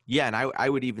game. Yeah, and I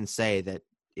would even say that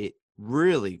it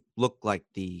really looked like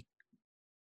the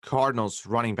Cardinals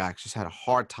running backs just had a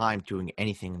hard time doing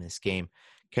anything in this game.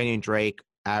 Kenyon Drake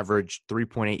averaged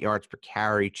 3.8 yards per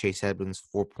carry. Chase Edmonds,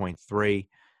 4.3.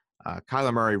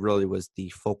 Kyler Murray really was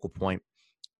the focal point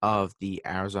of the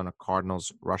Arizona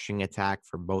Cardinals rushing attack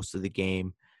for most of the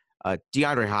game.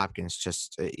 DeAndre Hopkins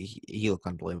just he looked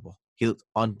unbelievable. He looked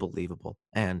unbelievable.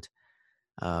 And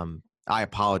I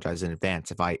apologize in advance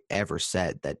if I ever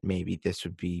said that maybe this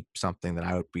would be something that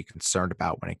I would be concerned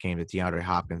about when it came to DeAndre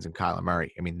Hopkins and Kyler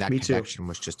Murray. I mean, that connection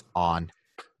was just on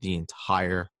the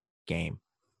entire game.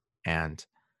 And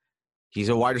he's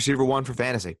a wide receiver 1 for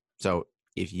fantasy. So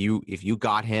if you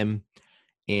got him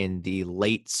in the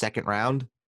late second round,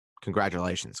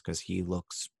 congratulations, because he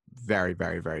looks very,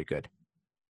 very, very good.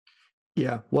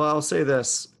 Yeah. Well, I'll say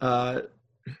this.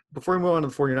 Before we move on to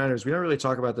the 49ers, we don't really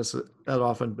talk about this that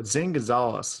often, but Zane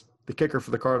Gonzalez, the kicker for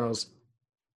the Cardinals,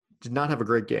 did not have a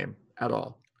great game at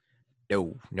all.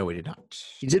 No, he did not.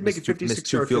 He did make a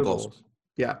 56-yard field goal.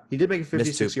 Yeah, he did make a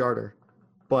 56-yarder.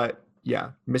 But,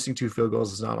 yeah, missing 2 field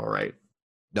goals is not all right.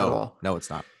 No, at all. No,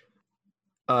 it's not.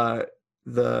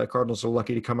 The Cardinals are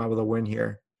lucky to come out with a win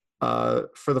here.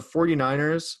 For the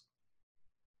 49ers,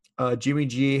 Jimmy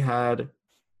G had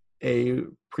a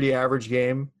pretty average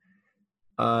game.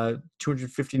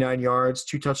 259 yards,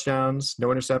 2 touchdowns, no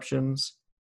interceptions.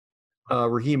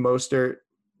 Raheem Mostert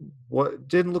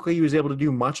didn't look like he was able to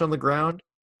do much on the ground.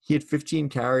 He had 15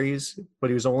 carries, but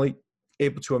he was only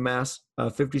able to amass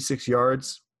 56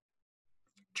 yards.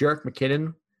 Jerick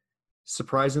McKinnon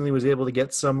surprisingly was able to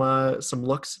get some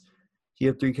looks. He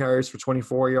had 3 carries for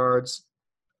 24 yards.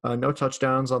 No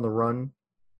touchdowns on the run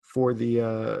for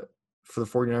the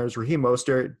 49ers. Raheem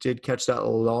Mostert did catch that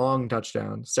long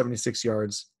touchdown, 76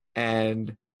 yards,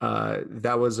 and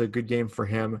that was a good game for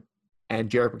him. And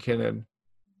Jerick McKinnon,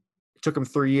 it took him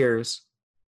 3 years,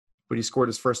 but he scored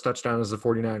his first touchdown as a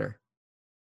 49er.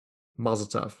 Mazel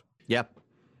tov. Yep.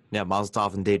 Yeah, mazel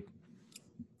tov indeed.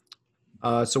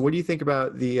 So what do you think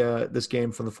about this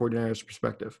game from the 49ers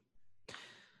perspective?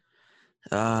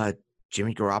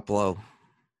 Jimmy Garoppolo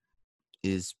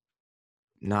is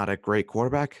not a great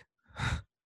quarterback.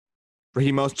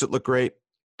 Raheem Mostert looked great.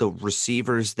 The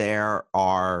receivers there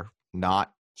are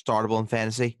not startable in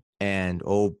fantasy. And,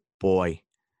 oh, boy,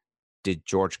 did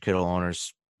George Kittle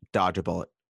owners dodge a bullet.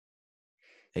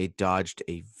 They dodged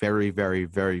a very, very,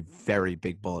 very, very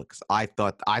big bullet because I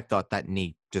thought that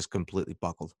knee just completely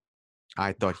buckled.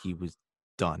 I thought he was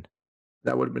done.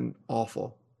 That would have been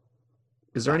awful.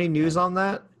 Is there Yeah, any news and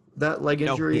on that leg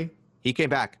no, injury? he came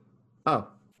back. Oh,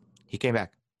 He came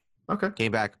back. okay.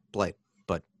 Came back, played,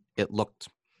 but it looked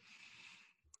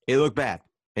bad.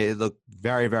 It looked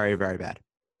very, very, very bad.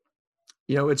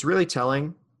 It's really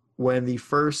telling when the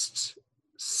first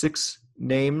 6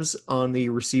 names on the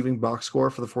receiving box score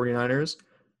for the 49ers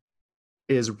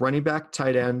is running back,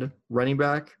 tight end, running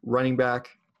back, running back,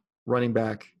 running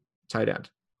back, tight end.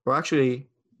 Well, actually,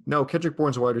 no, Kendrick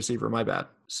Bourne's a wide receiver. My bad.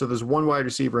 So there's one wide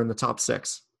receiver in the top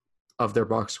 6 of their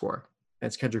box score. And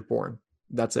it's Kendrick Bourne.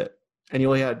 That's it. And he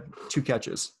only had 2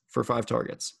 catches for 5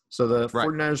 targets. So the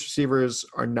 49ers receivers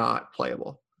are not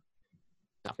playable.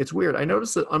 No. It's weird. I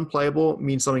noticed that unplayable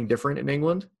means something different in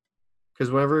England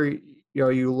because whenever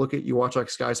you watch like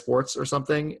Sky Sports or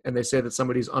something and they say that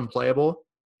somebody's unplayable,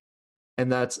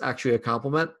 and that's actually a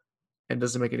compliment, and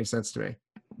doesn't make any sense to me.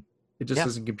 It just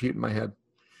doesn't compute in my head.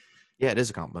 Yeah, it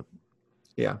is a compliment.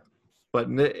 Yeah, but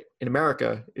in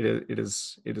America, it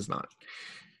is not.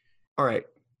 All right.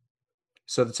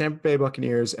 So the Tampa Bay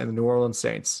Buccaneers and the New Orleans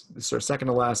Saints. This is our second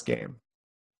to last game,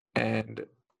 and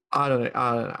I don't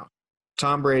know.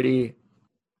 Tom Brady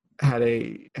had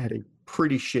a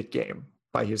pretty shit game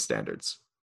by his standards.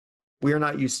 We are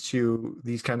not used to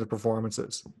these kinds of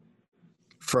performances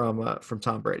from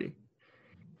Tom Brady.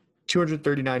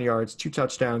 239 yards, 2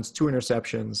 touchdowns, 2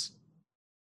 interceptions,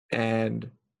 and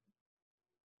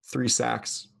 3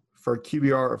 sacks for a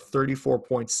QBR of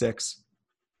 34.6.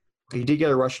 He did get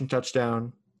a rushing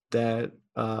touchdown that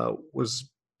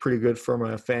was pretty good from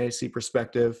a fantasy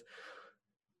perspective.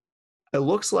 It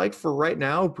looks like for right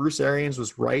now, Bruce Arians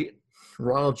was right.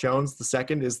 Ronald Jones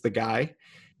II is the guy.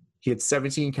 He had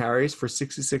 17 carries for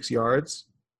 66 yards.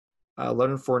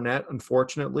 Leonard Fournette,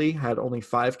 unfortunately, had only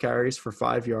 5 carries for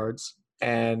 5 yards.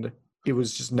 And it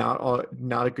was just not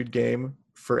a good game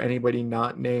for anybody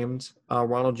not named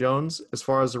Ronald Jones as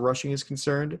far as the rushing is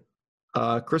concerned.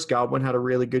 Chris Godwin had a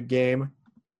really good game.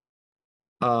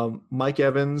 Mike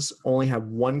Evans only had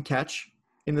 1 catch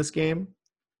in this game,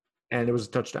 and it was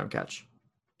a touchdown catch.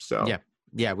 So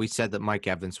yeah, we said that Mike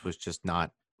Evans was just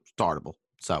not startable.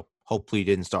 So hopefully you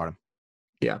didn't start him.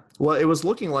 Yeah, well, it was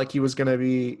looking like he wasn't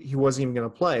even going to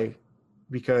play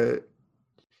because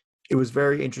it was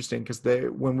very interesting because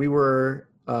when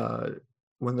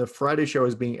the Friday show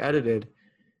was being edited,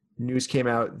 news came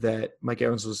out that Mike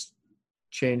Evans was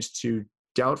changed to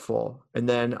doubtful, and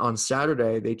then on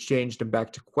Saturday they changed him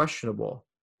back to questionable.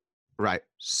 Right.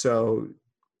 So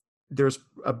there's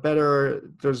a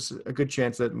good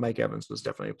chance that Mike Evans was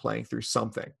definitely playing through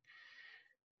something.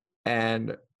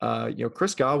 And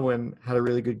Chris Godwin had a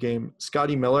really good game.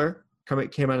 Scotty Miller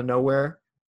came out of nowhere.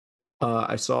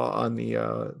 I saw on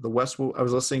the Westwood. I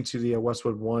was listening to the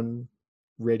Westwood One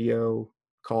radio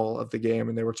call of the game,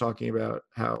 and they were talking about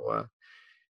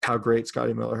how great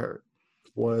Scotty Miller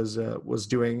was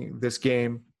doing this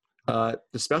game. The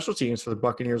special teams for the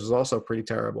Buccaneers was also pretty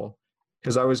terrible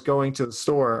because I was going to the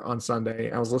store on Sunday.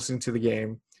 I was listening to the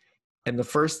game, and the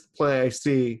first play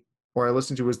I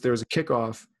listened to was there was a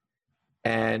kickoff,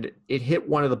 and it hit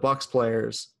one of the Bucs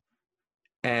players,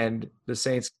 and the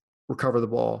Saints recover the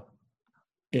ball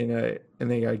and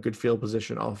they got a good field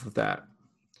position off of that.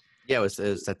 Yeah, it was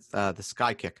the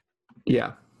sky kick.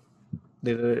 Yeah,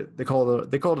 they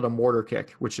called it a mortar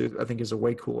kick, which I think is a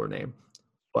way cooler name.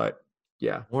 But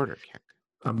yeah, Mortar kick.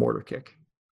 A mortar kick.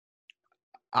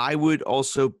 I would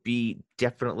also be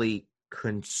definitely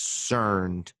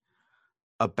concerned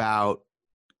about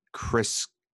Chris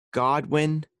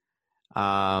Godwin.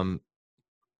 Of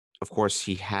course,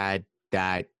 he had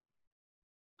that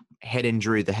head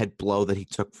injury, the head blow that he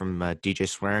took from DJ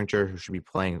Swearinger, who should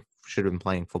have been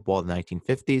playing football in the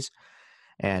 1950s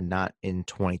and not in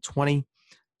 2020.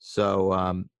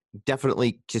 So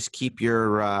definitely just keep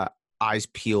your eyes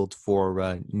peeled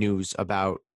for news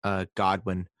about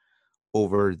Godwin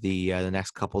over the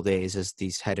next couple of days, as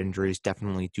these head injuries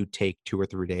definitely do take 2 or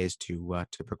 3 days to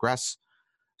progress.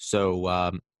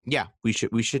 So we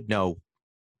should know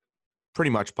pretty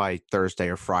much by Thursday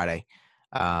or Friday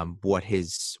what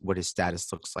his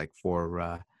status looks like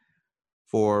for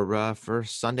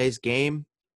Sunday's game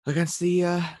against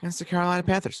the Carolina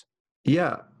Panthers.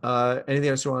 Yeah. Anything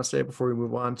else you want to say before we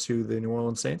move on to the New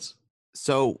Orleans Saints?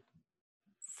 So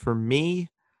for me,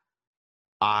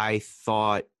 I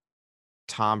thought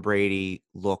Tom Brady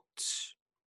looked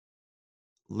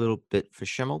a little bit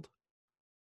verschimmeled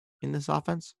in this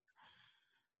offense.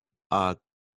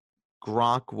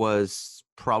 Gronk was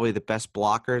probably the best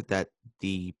blocker that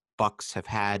the Bucks have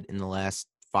had in the last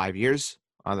 5 years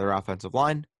on their offensive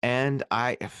line. And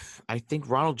I think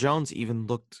Ronald Jones even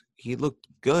looked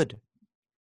good.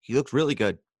 He looked really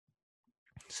good.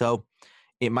 So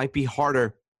it might be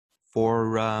harder for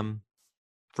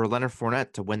Leonard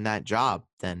Fournette to win that job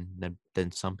than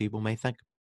some people may think.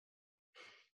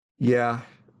 Yeah,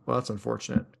 well, that's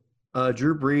unfortunate.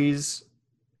 Drew Brees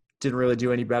didn't really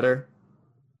do any better.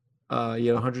 He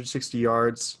had 160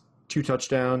 yards, 2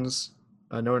 touchdowns,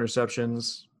 no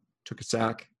interceptions, took a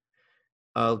sack.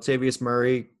 Latavius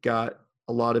Murray got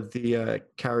a lot of the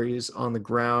carries on the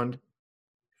ground,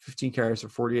 15 carries for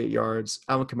 48 yards.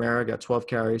 Alvin Kamara got 12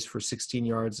 carries for 16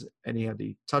 yards, and he had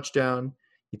the touchdown.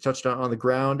 He touched on the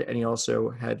ground, and he also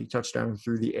had the touchdown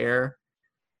through the air.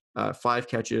 5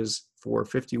 catches for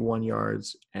 51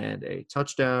 yards and a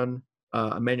touchdown.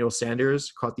 Emmanuel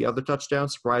Sanders caught the other touchdown,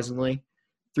 surprisingly.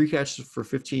 3 catches for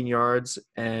 15 yards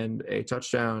and a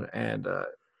touchdown, and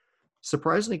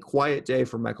surprisingly quiet day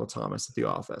for Michael Thomas at the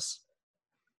office.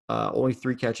 Only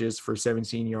 3 catches for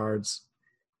 17 yards,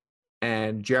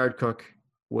 and Jared Cook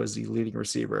was the leading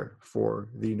receiver for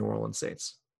the New Orleans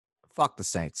Saints. Fuck the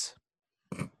Saints.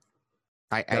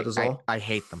 I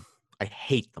hate them. I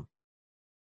hate them.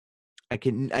 I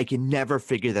can never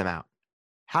figure them out.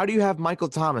 How do you have Michael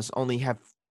Thomas only have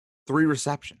 3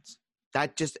 receptions?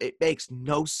 It makes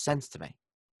no sense to me. It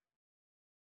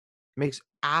makes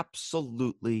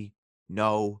absolutely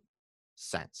no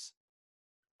sense.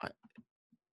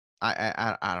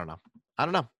 I don't know. I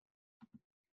don't know.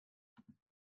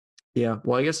 Yeah,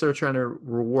 well, I guess they're trying to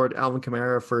reward Alvin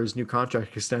Kamara for his new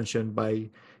contract extension by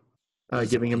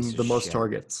giving him the most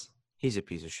targets. He's a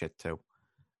piece of shit too.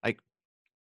 Like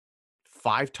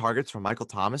 5 targets from Michael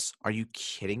Thomas? Are you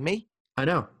kidding me? I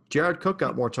know. Jared Cook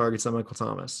got more targets than Michael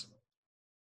Thomas.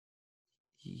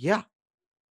 Yeah.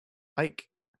 Like,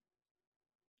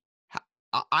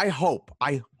 I hope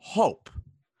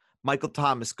Michael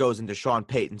Thomas goes into Sean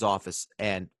Payton's office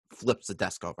and flips the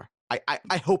desk over.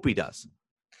 I hope he does.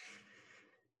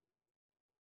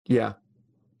 Yeah.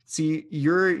 See,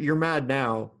 you're mad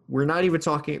now. We're not even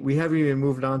talking. We haven't even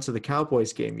moved on to the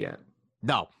Cowboys game yet.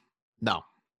 No, we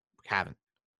haven't.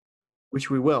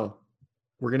 Which we will.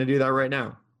 We're going to do that right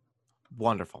now.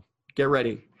 Wonderful. Get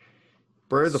ready.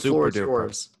 Bird, the floor is duper.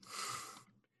 yours.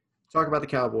 Talk about the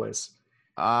Cowboys.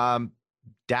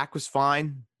 Dak was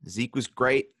fine. Zeke was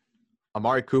great.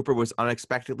 Amari Cooper was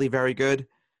unexpectedly very good.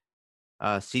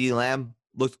 CeeDee Lamb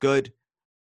looked good.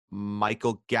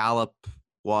 Michael Gallup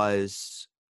was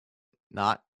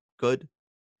not good.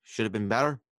 Should have been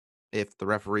better if the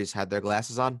referees had their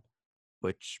glasses on,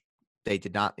 which they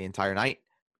did not the entire night.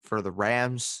 For the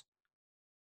Rams,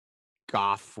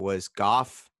 Goff was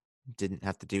Goff. Didn't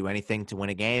have to do anything to win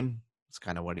a game. It's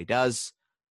kind of what he does.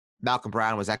 Malcolm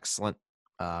Brown was excellent.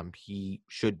 He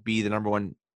should be the number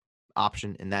 1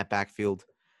 option in that backfield.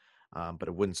 But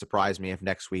it wouldn't surprise me if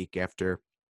next week, after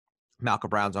Malcolm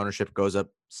Brown's ownership goes up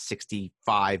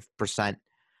 65%,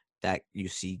 that you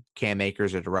see Cam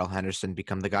Akers or Darrell Henderson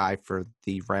become the guy for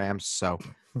the Rams. So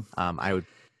I would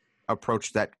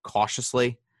approach that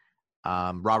cautiously.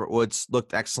 Robert Woods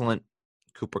looked excellent.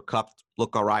 Cooper Kupp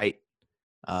looked all right.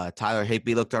 Tyler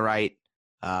Higbee looked all right.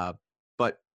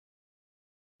 But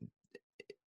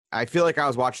I feel like I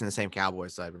was watching the same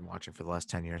Cowboys that I've been watching for the last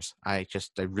 10 years. I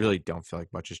really don't feel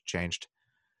like much has changed.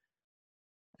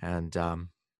 And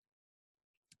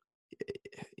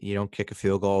you don't kick a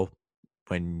field goal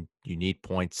when you need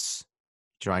points.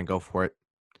 Try and go for it.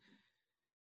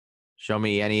 Show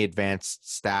me any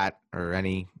advanced stat or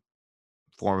any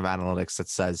form of analytics that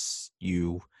says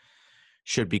you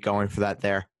should be going for that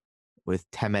there with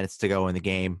 10 minutes to go in the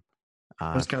game.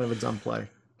 It was kind of a dumb play.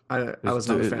 I was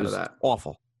not a fan of that.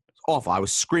 Awful. Awful. I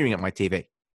was screaming at my TV,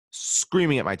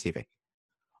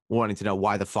 wanting to know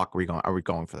why the fuck are we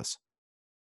going for this?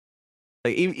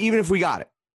 Like even if we got it,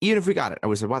 I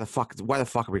was like, why the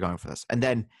fuck are we going for this? And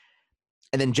then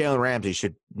Jalen Ramsey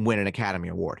should win an Academy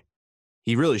Award.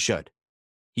 He really should.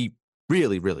 He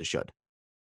really, really should.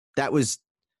 That was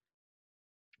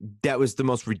the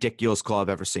most ridiculous call I've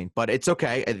ever seen. But it's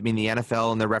okay. I mean, the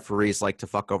NFL and the referees like to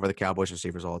fuck over the Cowboys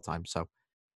receivers all the time. So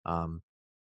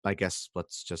I guess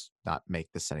let's just not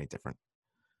make this any different.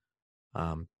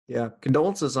 Yeah.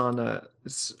 Condolences on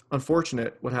it's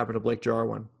unfortunate what happened to Blake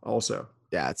Jarwin also.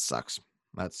 Yeah, it sucks.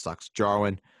 That sucks.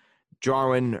 Jarwin,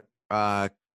 Cam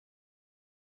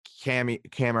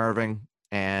Irving,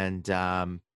 and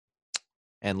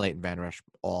Leighton Van Esch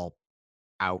all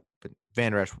out. But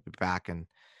Van Esch will be back in, I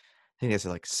think it's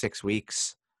like 6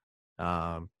 weeks.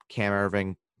 Cam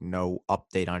Irving, no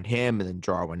update on him, and then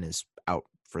Jarwin is out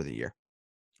for the year.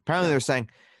 Apparently, they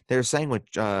were saying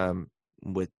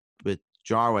with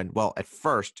Jarwin. Well, at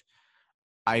first,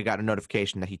 I got a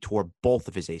notification that he tore both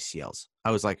of his ACLs.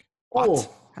 I was like, "What?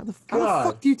 Oh, How the God.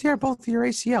 fuck do you tear both of your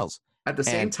ACLs At the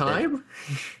same And then- time?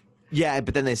 Yeah,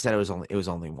 but then they said it was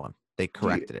only one. They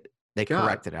corrected it. They God.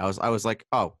 corrected it. I was like,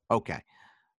 oh, okay,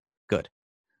 good.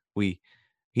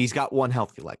 He's got one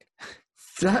healthy leg.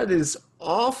 That is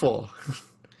awful.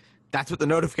 That's what the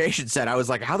notification said. I was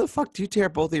like, how the fuck do you tear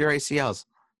both of your ACLs?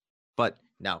 But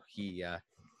no, he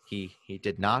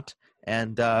did not.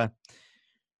 And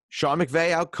Sean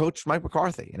McVay outcoached Mike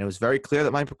McCarthy, and it was very clear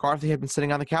that Mike McCarthy had been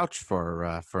sitting on the couch for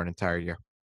an entire year.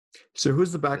 So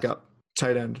who's the backup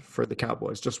tight end for the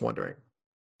Cowboys? Just wondering.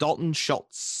 Dalton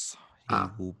Schultz. He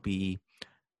will be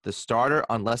the starter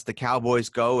unless the Cowboys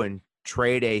go and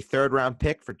trade a third-round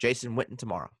pick for Jason Witten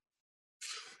tomorrow.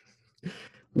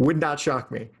 Would not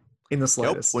shock me in the Nope,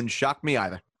 slightest. wouldn't shock me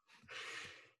either.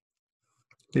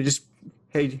 They just,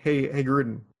 hey,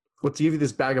 Gruden, let's give you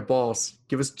this bag of balls.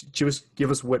 Give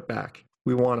us Witt back.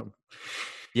 We want him.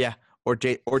 Yeah, or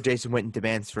Jason Witten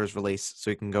demands for his release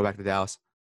so he can go back to Dallas.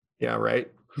 Yeah,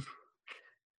 right.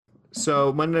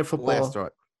 So Monday Night Football, Last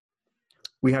thought.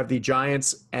 we have the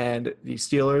Giants and the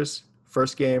Steelers.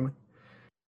 First game.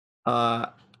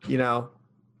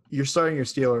 You're starting your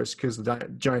Steelers because the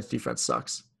Giants defense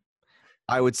sucks.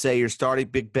 I would say you're starting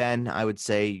Big Ben. I would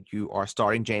say you are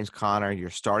starting James Conner. You're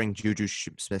starting Juju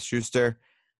Smith-Schuster.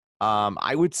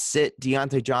 I would sit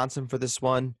Deontay Johnson for this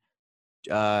one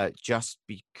just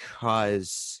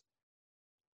because,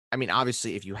 I mean,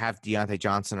 obviously, if you have Deontay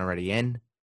Johnson already in,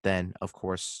 then, of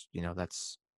course,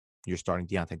 you're starting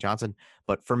Deontay Johnson.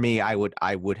 But for me, I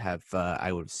would have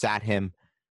sat him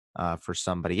for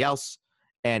somebody else.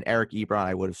 And Eric Ebron,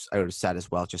 I would have sat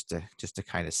as well just to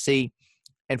kind of see.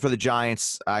 And for the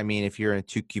Giants, I mean, if you're in a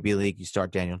 2 QB league, you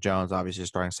start Daniel Jones. Obviously, you're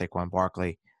starting Saquon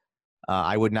Barkley.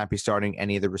 I would not be starting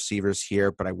any of the receivers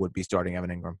here, but I would be starting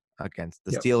Evan Ingram against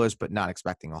the Steelers, but not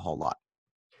expecting a whole lot.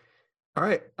 All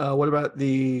right. What about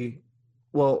the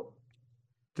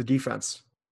defense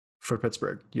for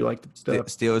Pittsburgh? You like the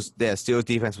Steelers? Yeah, Steelers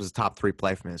defense was a top 3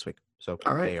 play for me this week, so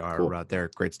all right, they are cool. They're a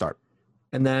great start.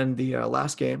 And then the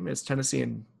last game is Tennessee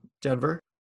and Denver.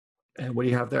 And what do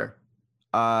you have there?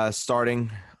 I'm starting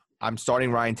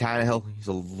Ryan Tannehill. He's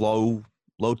a low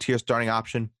tier starting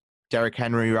option. Derrick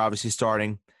Henry, you're obviously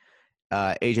starting.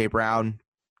 AJ Brown,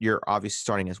 you're obviously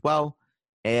starting as well.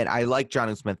 And I like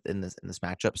Jonnu Smith in this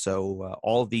matchup. So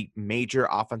all of the major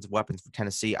offensive weapons for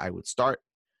Tennessee, I would start.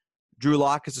 Drew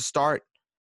Lock is a start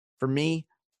for me.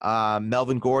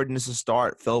 Melvin Gordon is a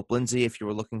start. Philip Lindsay, if you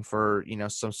were looking for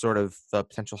some sort of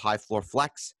potential high floor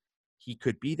flex, he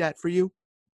could be that for you.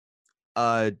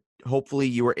 Hopefully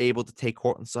you were able to take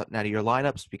Courtland Sutton out of your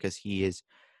lineups because he is,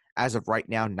 as of right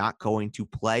now, not going to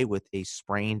play with a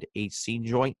sprained AC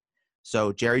joint.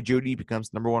 So Jerry Jeudy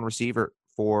becomes number 1 receiver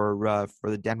for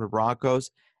the Denver Broncos,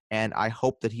 and I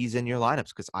hope that he's in your lineups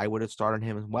because I would have started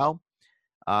him as well.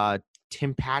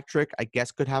 Tim Patrick, I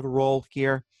guess, could have a role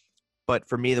here, but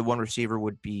for me, the 1 receiver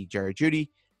would be Jerry Jeudy,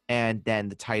 and then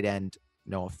the tight end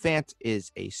Noah Fant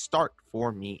is a start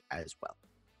for me as well.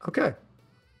 Okay.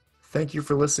 Thank you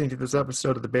for listening to this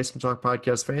episode of the Basement Talk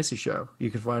Podcast Fantasy Show. You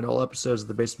can find all episodes of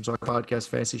the Basement Talk Podcast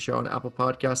Fantasy Show on Apple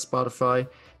Podcasts, Spotify,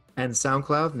 and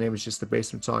SoundCloud. The name is just the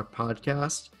Basement Talk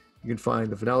Podcast. You can find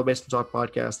the Vanilla Basement Talk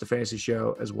Podcast, the Fantasy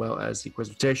Show, as well as the Quiz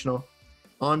Invitational.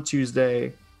 On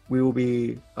Tuesday, we will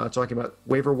be talking about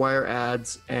waiver wire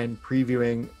ads and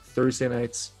previewing Thursday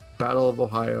night's Battle of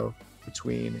Ohio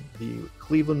between the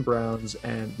Cleveland Browns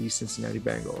and the Cincinnati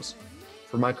Bengals.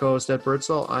 For my co-host, Ed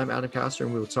Birdsall, I'm Adam Castor,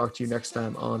 and we will talk to you next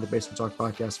time on the Basement Talk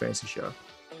Podcast Fantasy Show.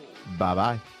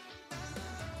 Bye-bye.